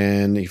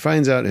 And he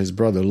finds out his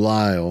brother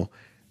Lyle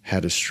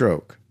had a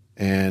stroke.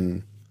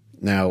 And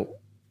now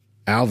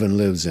Alvin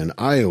lives in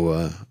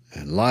Iowa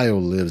and Lyle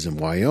lives in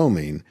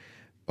Wyoming,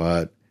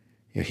 but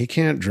he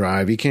can't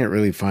drive. He can't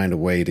really find a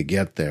way to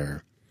get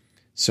there.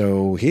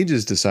 So he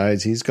just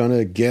decides he's going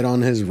to get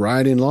on his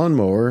riding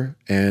lawnmower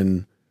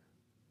and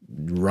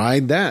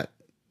ride that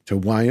to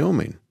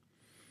Wyoming.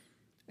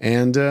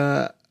 And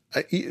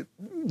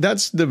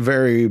that's the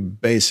very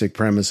basic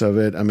premise of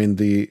it. I mean,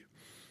 the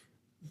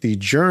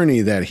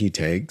journey that he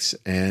takes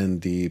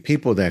and the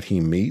people that he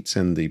meets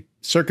and the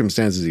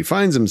circumstances he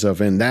finds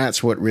himself in,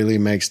 that's what really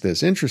makes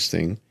this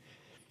interesting.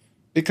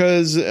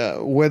 Because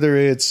whether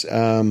it's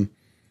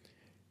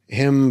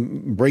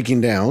him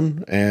breaking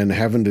down and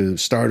having to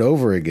start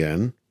over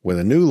again with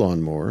a new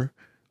lawnmower,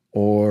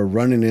 or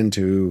running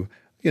into,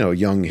 a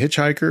young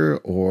hitchhiker,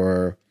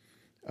 or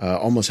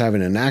almost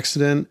having an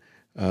accident,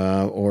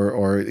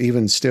 or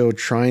even still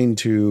trying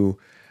to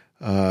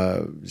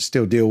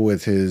still deal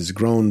with his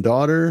grown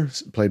daughter,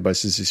 played by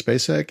Sissy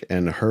Spacek,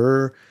 and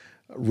her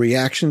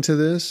reaction to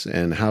this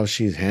and how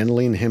she's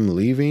handling him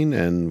leaving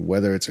and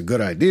whether it's a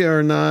good idea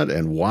or not,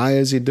 and why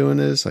is he doing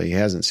this? Like, he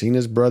hasn't seen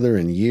his brother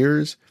in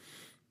years.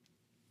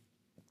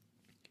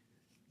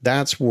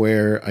 That's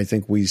where I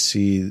think we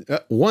see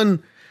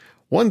one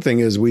thing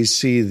is we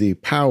see the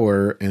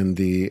power and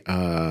the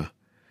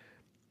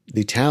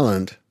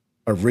talent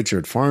of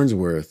Richard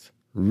Farnsworth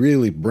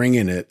really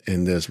bringing it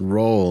in this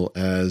role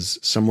as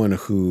someone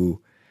who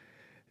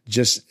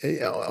just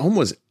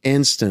almost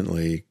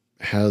instantly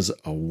has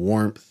a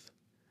warmth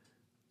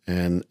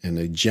and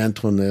a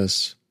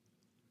gentleness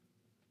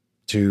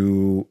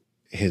to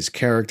his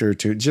character,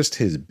 to just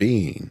his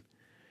being,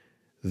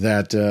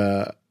 that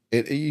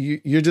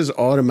you're just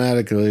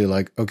automatically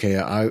like, okay,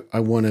 I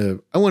want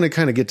to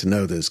kind of get to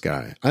know this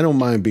guy. I don't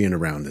mind being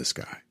around this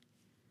guy.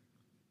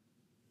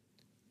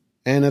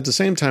 And at the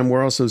same time,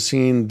 we're also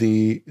seeing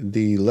the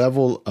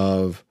level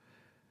of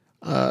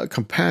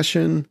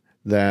compassion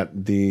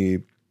that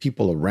the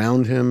people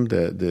around him,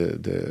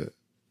 the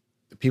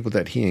people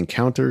that he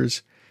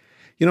encounters,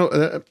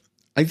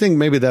 I think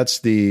maybe that's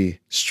the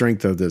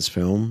strength of this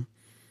film.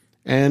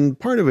 And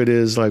part of it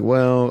is like,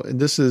 well,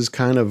 this is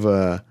kind of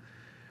a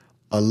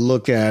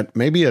look at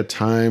maybe a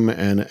time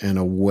and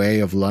a way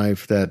of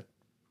life that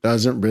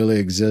doesn't really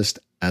exist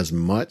as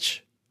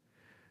much.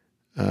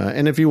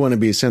 And if you want to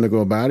be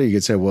cynical about it, you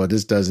could say, well,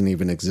 this doesn't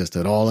even exist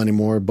at all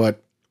anymore.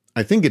 But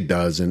I think it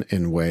does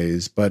in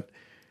ways. But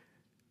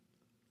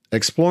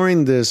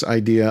exploring this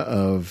idea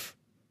of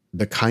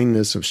the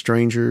kindness of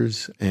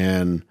strangers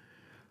and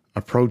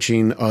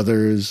approaching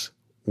others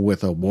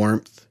with a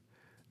warmth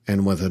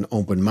and with an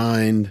open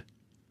mind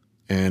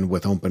and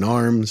with open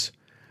arms.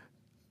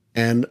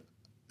 And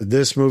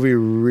this movie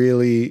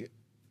really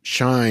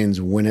shines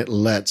when it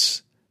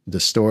lets the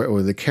story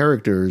or the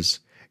characters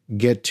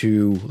get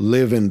to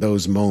live in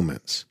those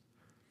moments.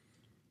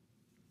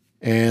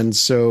 And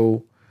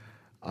so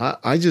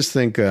I just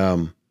think,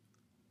 I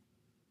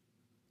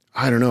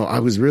don't know, I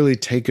was really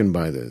taken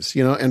by this,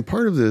 and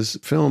part of this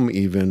film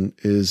even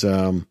is,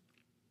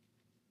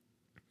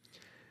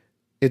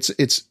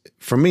 it's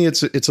for me,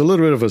 it's a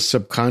little bit of a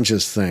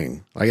subconscious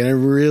thing. Like I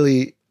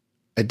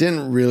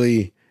didn't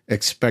really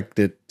expect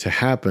it to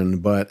happen,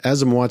 but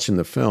as I'm watching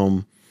the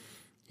film,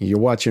 you're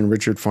watching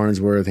Richard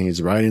Farnsworth and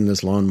he's riding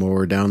this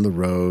lawnmower down the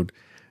road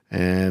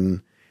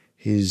and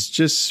he's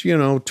just,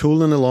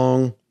 tooling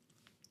along.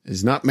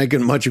 He's not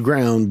making much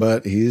ground,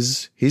 but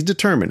he's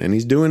determined and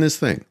he's doing his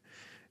thing.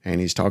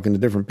 And he's talking to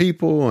different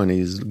people and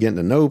he's getting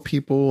to know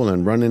people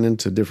and running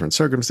into different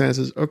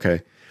circumstances.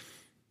 Okay.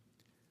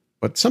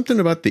 But something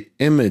about the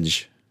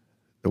image,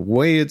 the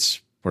way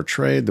it's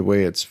portrayed, the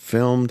way it's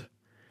filmed,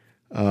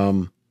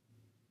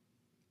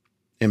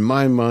 in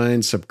my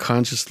mind,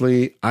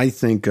 subconsciously, I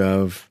think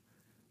of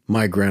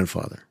my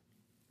grandfather,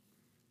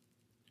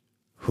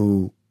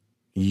 who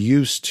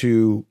used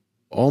to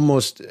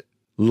almost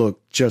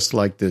look just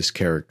like this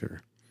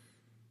character.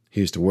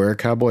 He used to wear a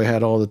cowboy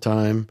hat all the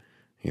time,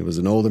 He was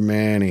an older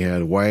man. He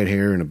had white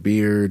hair and a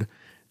beard,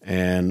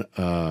 and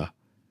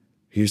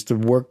he used to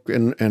work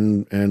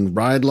and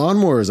ride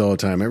lawnmowers all the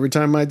time. Every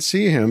time I'd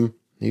see him,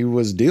 he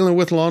was dealing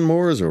with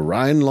lawnmowers or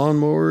riding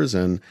lawnmowers,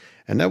 and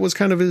that was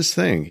kind of his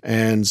thing.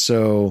 And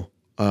so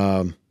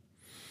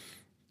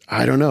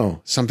I don't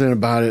know, something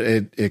about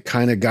it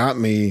kind of got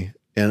me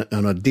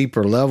on a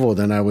deeper level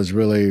than I was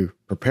really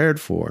prepared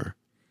for.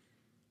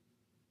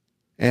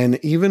 And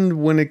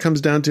even when it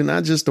comes down to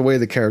not just the way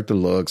the character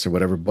looks or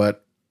whatever,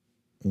 but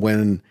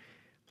when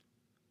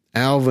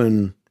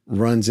Alvin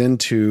runs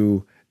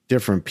into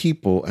different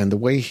people and the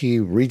way he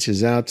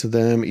reaches out to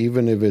them,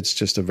 even if it's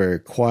just a very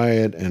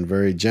quiet and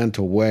very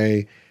gentle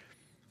way,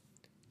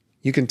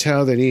 you can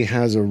tell that he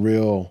has a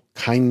real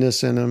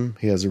kindness in him.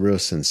 He has a real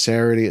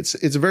sincerity. It's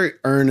a very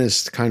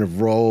earnest kind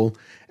of role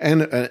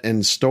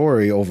and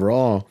story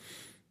overall,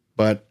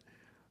 but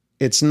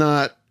it's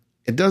not,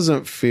 it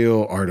doesn't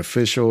feel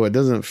artificial. It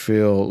doesn't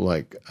feel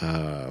like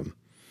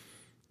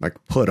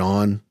put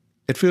on.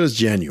 It feels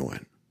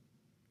genuine.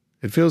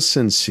 It feels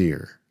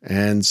sincere.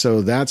 And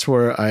so that's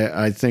where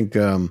I think,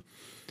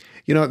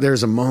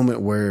 there's a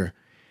moment where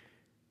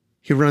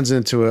he runs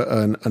into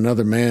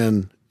another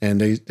man and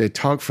they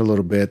talk for a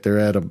little bit.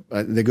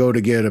 They go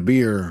to get a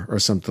beer or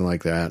something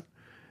like that.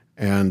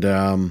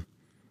 And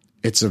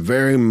it's a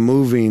very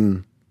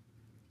moving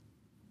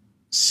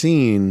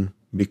scene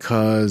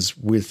because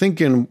we're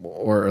thinking,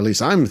 or at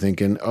least I'm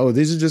thinking, oh,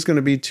 these are just going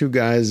to be two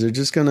guys. They're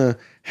just going to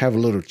have a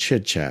little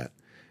chit chat.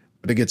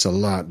 But it gets a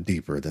lot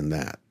deeper than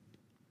that.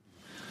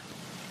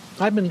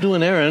 I've been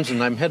doing errands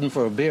and I'm heading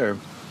for a beer.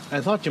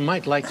 I thought you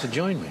might like to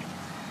join me.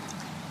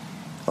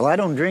 Well, I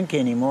don't drink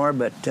anymore,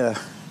 but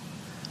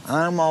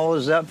I'm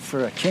always up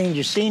for a change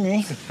of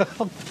scenery.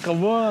 Oh,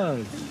 come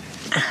on.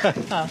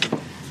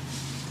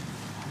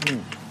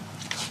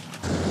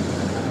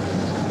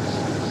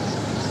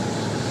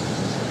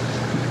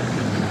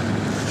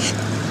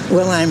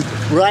 Well, I'm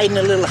riding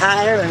a little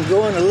higher and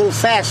going a little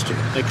faster.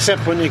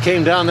 Except when you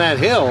came down that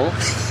hill.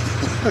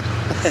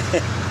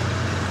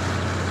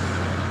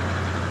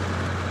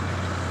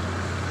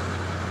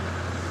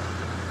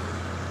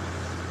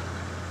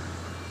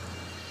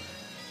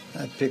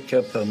 I picked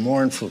up a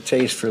mournful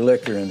taste for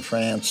liquor in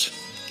France.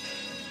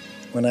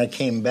 When I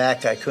came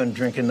back, I couldn't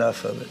drink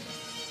enough of it.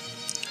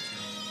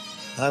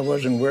 I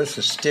wasn't worth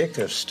a stick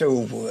of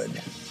stove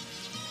wood.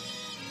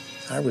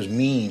 I was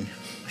mean.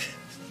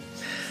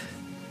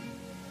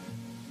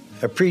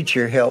 A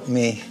preacher helped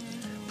me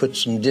put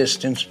some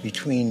distance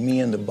between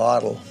me and the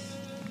bottle.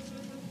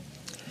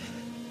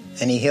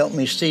 And he helped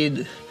me see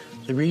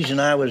the reason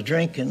I was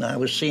drinking. I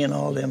was seeing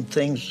all them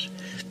things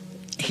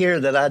here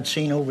that I'd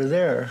seen over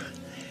there.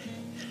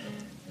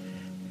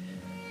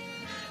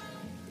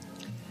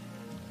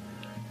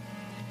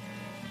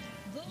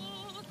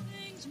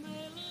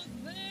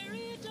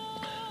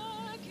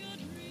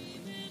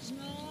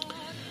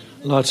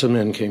 Lots of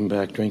men came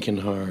back drinking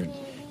hard.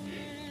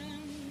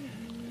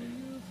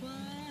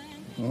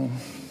 Well,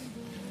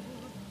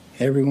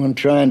 everyone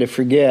trying to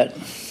forget.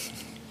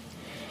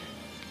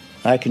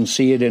 I can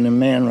see it in a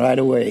man right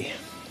away.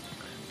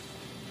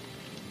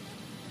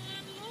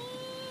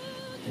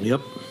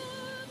 Yep.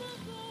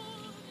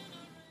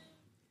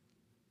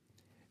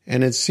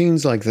 And it's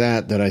scenes like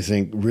that I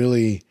think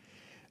really,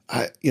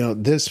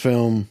 this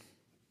film,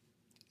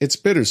 it's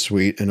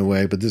bittersweet in a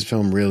way, but this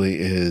film really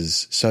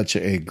is such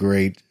a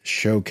great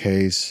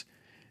showcase.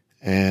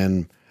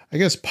 And I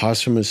guess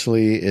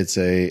posthumously, it's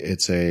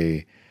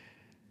a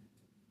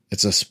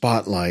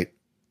spotlight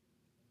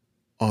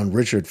on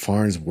Richard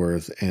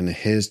Farnsworth and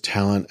his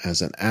talent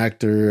as an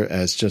actor,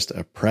 as just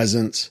a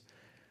presence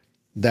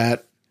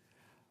that,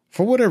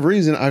 for whatever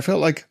reason, I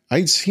felt like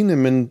I'd seen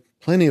him in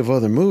plenty of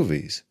other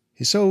movies.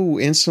 He's so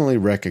instantly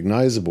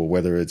recognizable,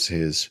 whether it's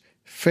his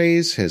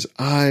face, his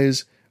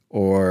eyes,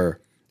 or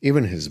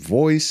even his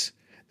voice.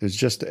 There's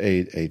just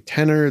a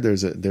tenor.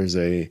 There's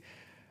I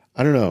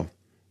don't know.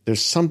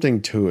 There's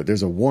something to it.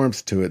 There's a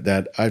warmth to it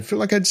that I feel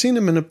like I'd seen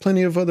him in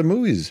plenty of other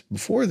movies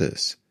before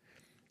this.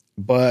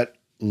 But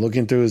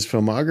looking through his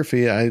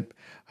filmography,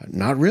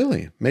 not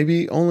really.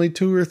 Maybe only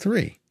 2 or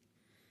 3.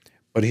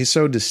 But he's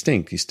so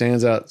distinct. He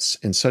stands out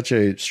in such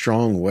a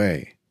strong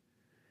way.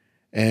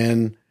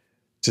 And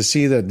to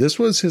see that this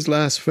was his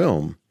last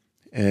film,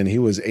 and he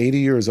was 80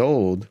 years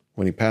old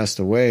when he passed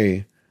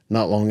away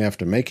not long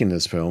after making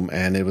this film,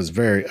 and it was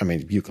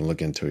you can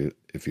look into it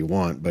if you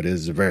want, but it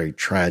is a very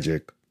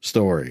tragic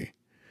story.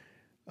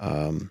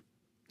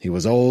 He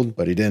was old,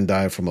 but he didn't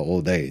die from an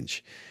old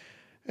age.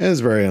 It's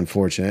very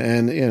unfortunate.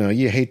 And,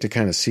 you hate to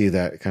kind of see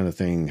that kind of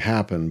thing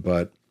happen,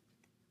 but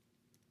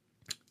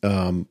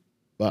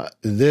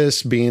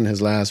this being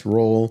his last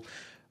role,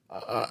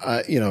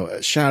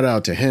 shout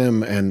out to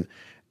him.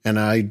 And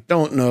I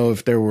don't know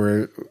if there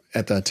were,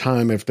 at that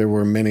time, if there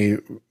were many,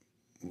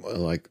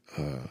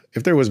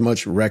 if there was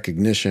much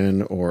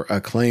recognition or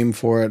acclaim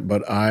for it,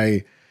 but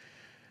I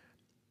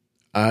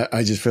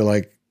just feel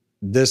like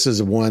this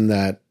is one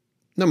that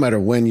no matter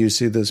when you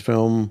see this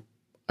film,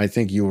 I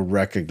think you will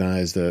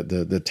recognize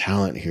the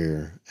talent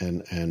here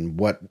and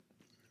what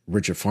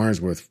Richard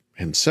Farnsworth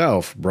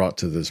himself brought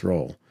to this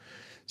role.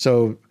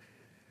 So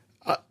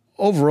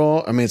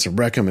overall, I mean, it's a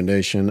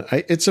recommendation.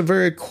 It's a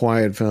very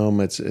quiet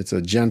film. It's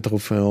a gentle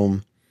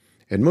film.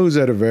 It moves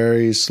at a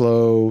very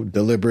slow,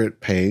 deliberate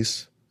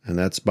pace, and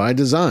that's by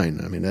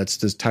design. I mean, that's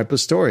this type of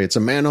story. It's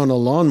a man on a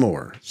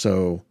lawnmower,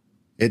 so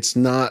it's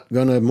not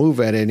going to move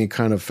at any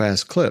kind of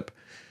fast clip.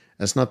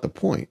 That's not the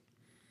point.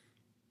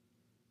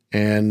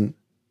 And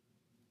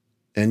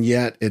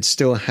yet it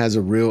still has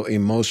a real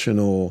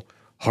emotional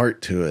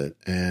heart to it.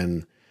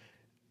 And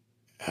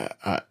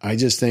I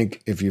just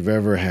think if you've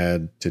ever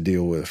had to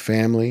deal with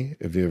family,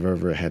 if you've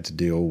ever had to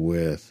deal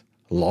with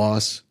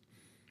loss,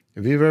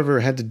 if you've ever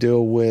had to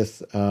deal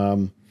with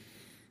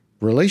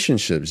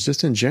relationships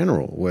just in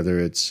general, whether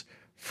it's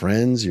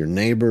friends, your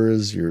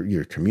neighbors,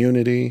 your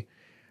community,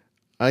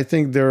 I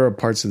think there are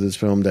parts of this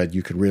film that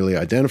you could really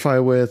identify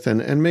with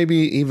and maybe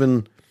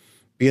even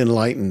be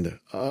enlightened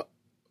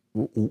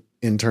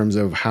in terms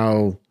of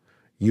how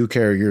you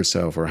carry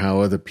yourself or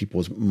how other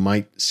people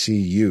might see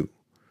you.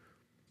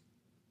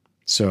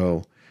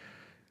 So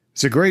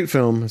it's a great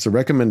film. It's a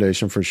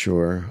recommendation for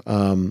sure.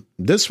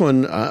 This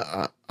one,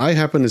 I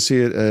happened to see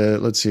it.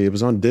 Let's see, it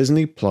was on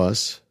Disney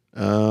Plus.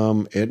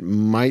 It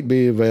might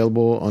be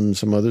available on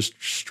some other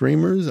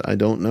streamers. I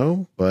don't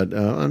know, but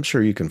I'm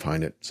sure you can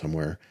find it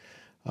somewhere.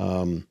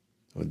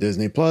 With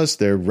Disney Plus,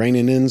 they're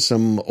reining in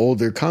some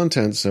older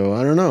content. So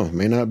I don't know, it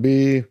may not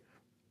be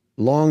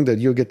long that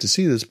you'll get to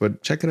see this,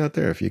 but check it out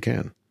there if you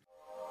can.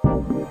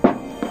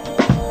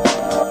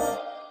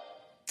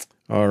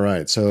 All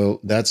right, so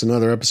that's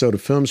another episode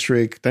of Film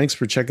Streak. Thanks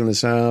for checking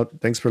this out.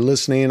 Thanks for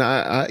listening.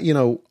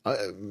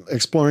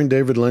 Exploring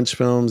David Lynch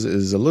films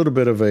is a little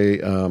bit of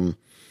a,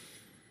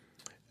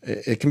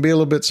 it can be a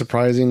little bit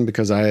surprising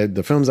because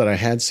the films that I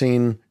had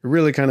seen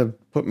really kind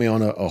of put me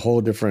on a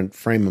whole different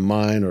frame of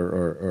mind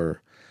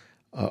or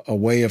a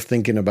way of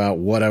thinking about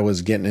what I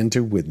was getting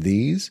into with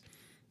these.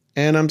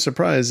 And I'm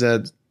surprised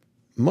that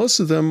most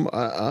of them,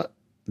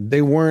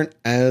 they weren't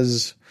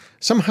as...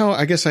 Somehow,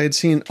 I guess I had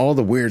seen all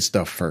the weird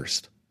stuff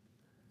first.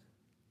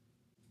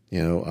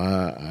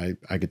 I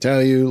could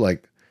tell you,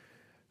 like,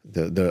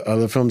 the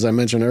other films I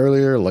mentioned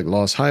earlier, like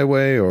Lost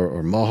Highway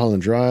or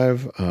Mulholland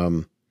Drive,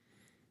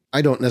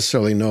 I don't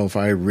necessarily know if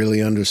I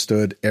really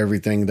understood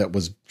everything that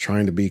was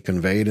trying to be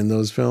conveyed in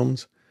those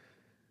films,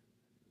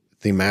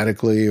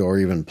 thematically or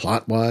even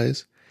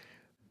plot-wise.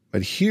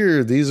 But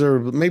here, these are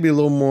maybe a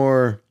little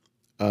more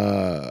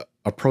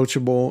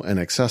approachable and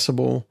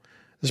accessible,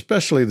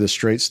 especially the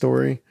straight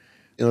story.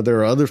 There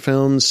are other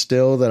films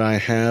still that I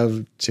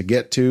have to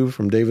get to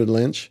from David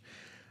Lynch.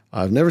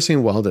 I've never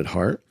seen Wild at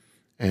Heart,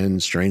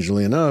 and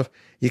strangely enough,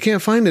 you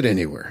can't find it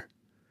anywhere.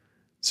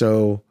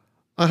 So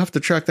I'll have to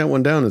track that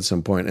one down at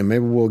some point, and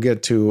maybe we'll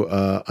get to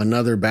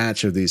another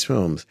batch of these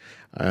films.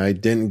 I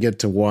didn't get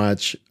to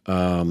watch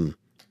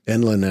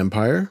Inland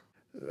Empire.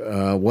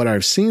 What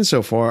I've seen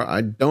so far,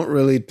 I don't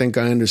really think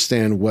I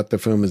understand what the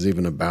film is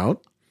even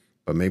about,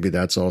 but maybe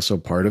that's also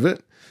part of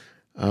it.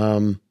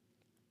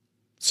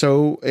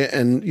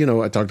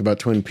 I talked about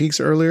Twin Peaks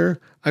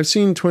earlier. I've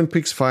seen Twin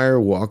Peaks Fire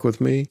Walk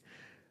with Me,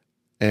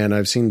 and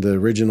I've seen the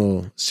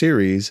original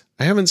series.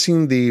 I haven't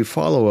seen the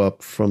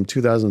follow-up from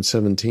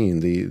 2017,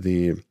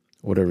 the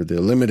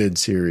limited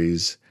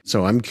series.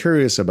 So I'm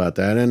curious about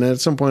that. And at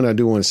some point I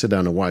do want to sit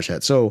down and watch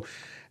that. So,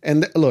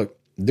 and look,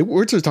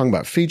 we're just talking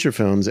about feature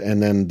films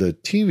and then the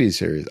TV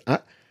series.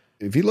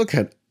 If you look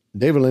at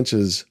David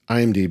Lynch's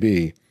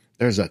IMDb,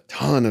 there's a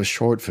ton of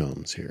short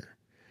films here.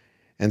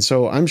 And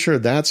so I'm sure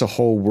that's a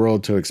whole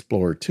world to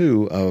explore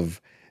too, of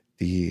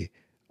the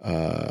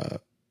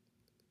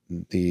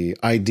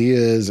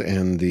ideas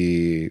and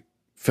the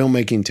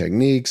filmmaking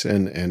techniques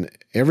and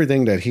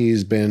everything that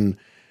he's been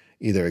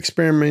either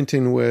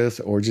experimenting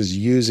with or just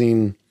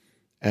using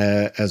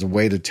as a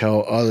way to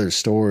tell other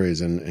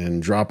stories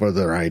and drop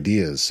other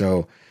ideas.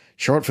 So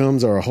short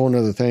films are a whole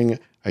nother thing.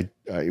 I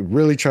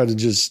really try to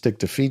just stick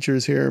to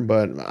features here,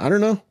 but I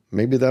don't know.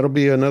 Maybe that'll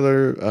be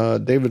another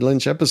David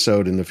Lynch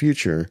episode in the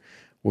future.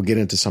 We'll get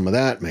into some of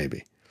that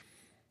maybe.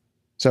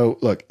 So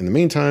look, in the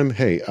meantime,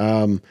 hey,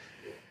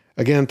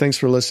 again, thanks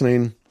for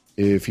listening.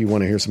 If you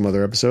want to hear some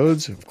other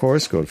episodes, of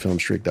course, go to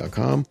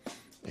filmstreak.com.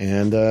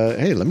 And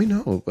hey, let me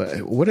know,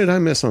 what did I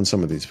miss on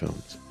some of these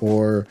films?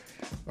 Or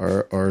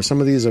are some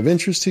of these of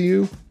interest to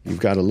you? You've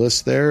got a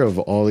list there of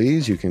all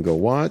these. You can go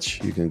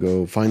watch. You can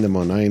go find them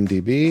on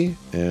IMDb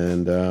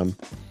and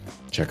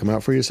check them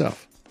out for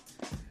yourself.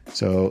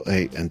 So,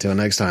 hey, until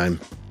next time,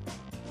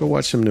 go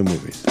watch some new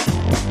movies.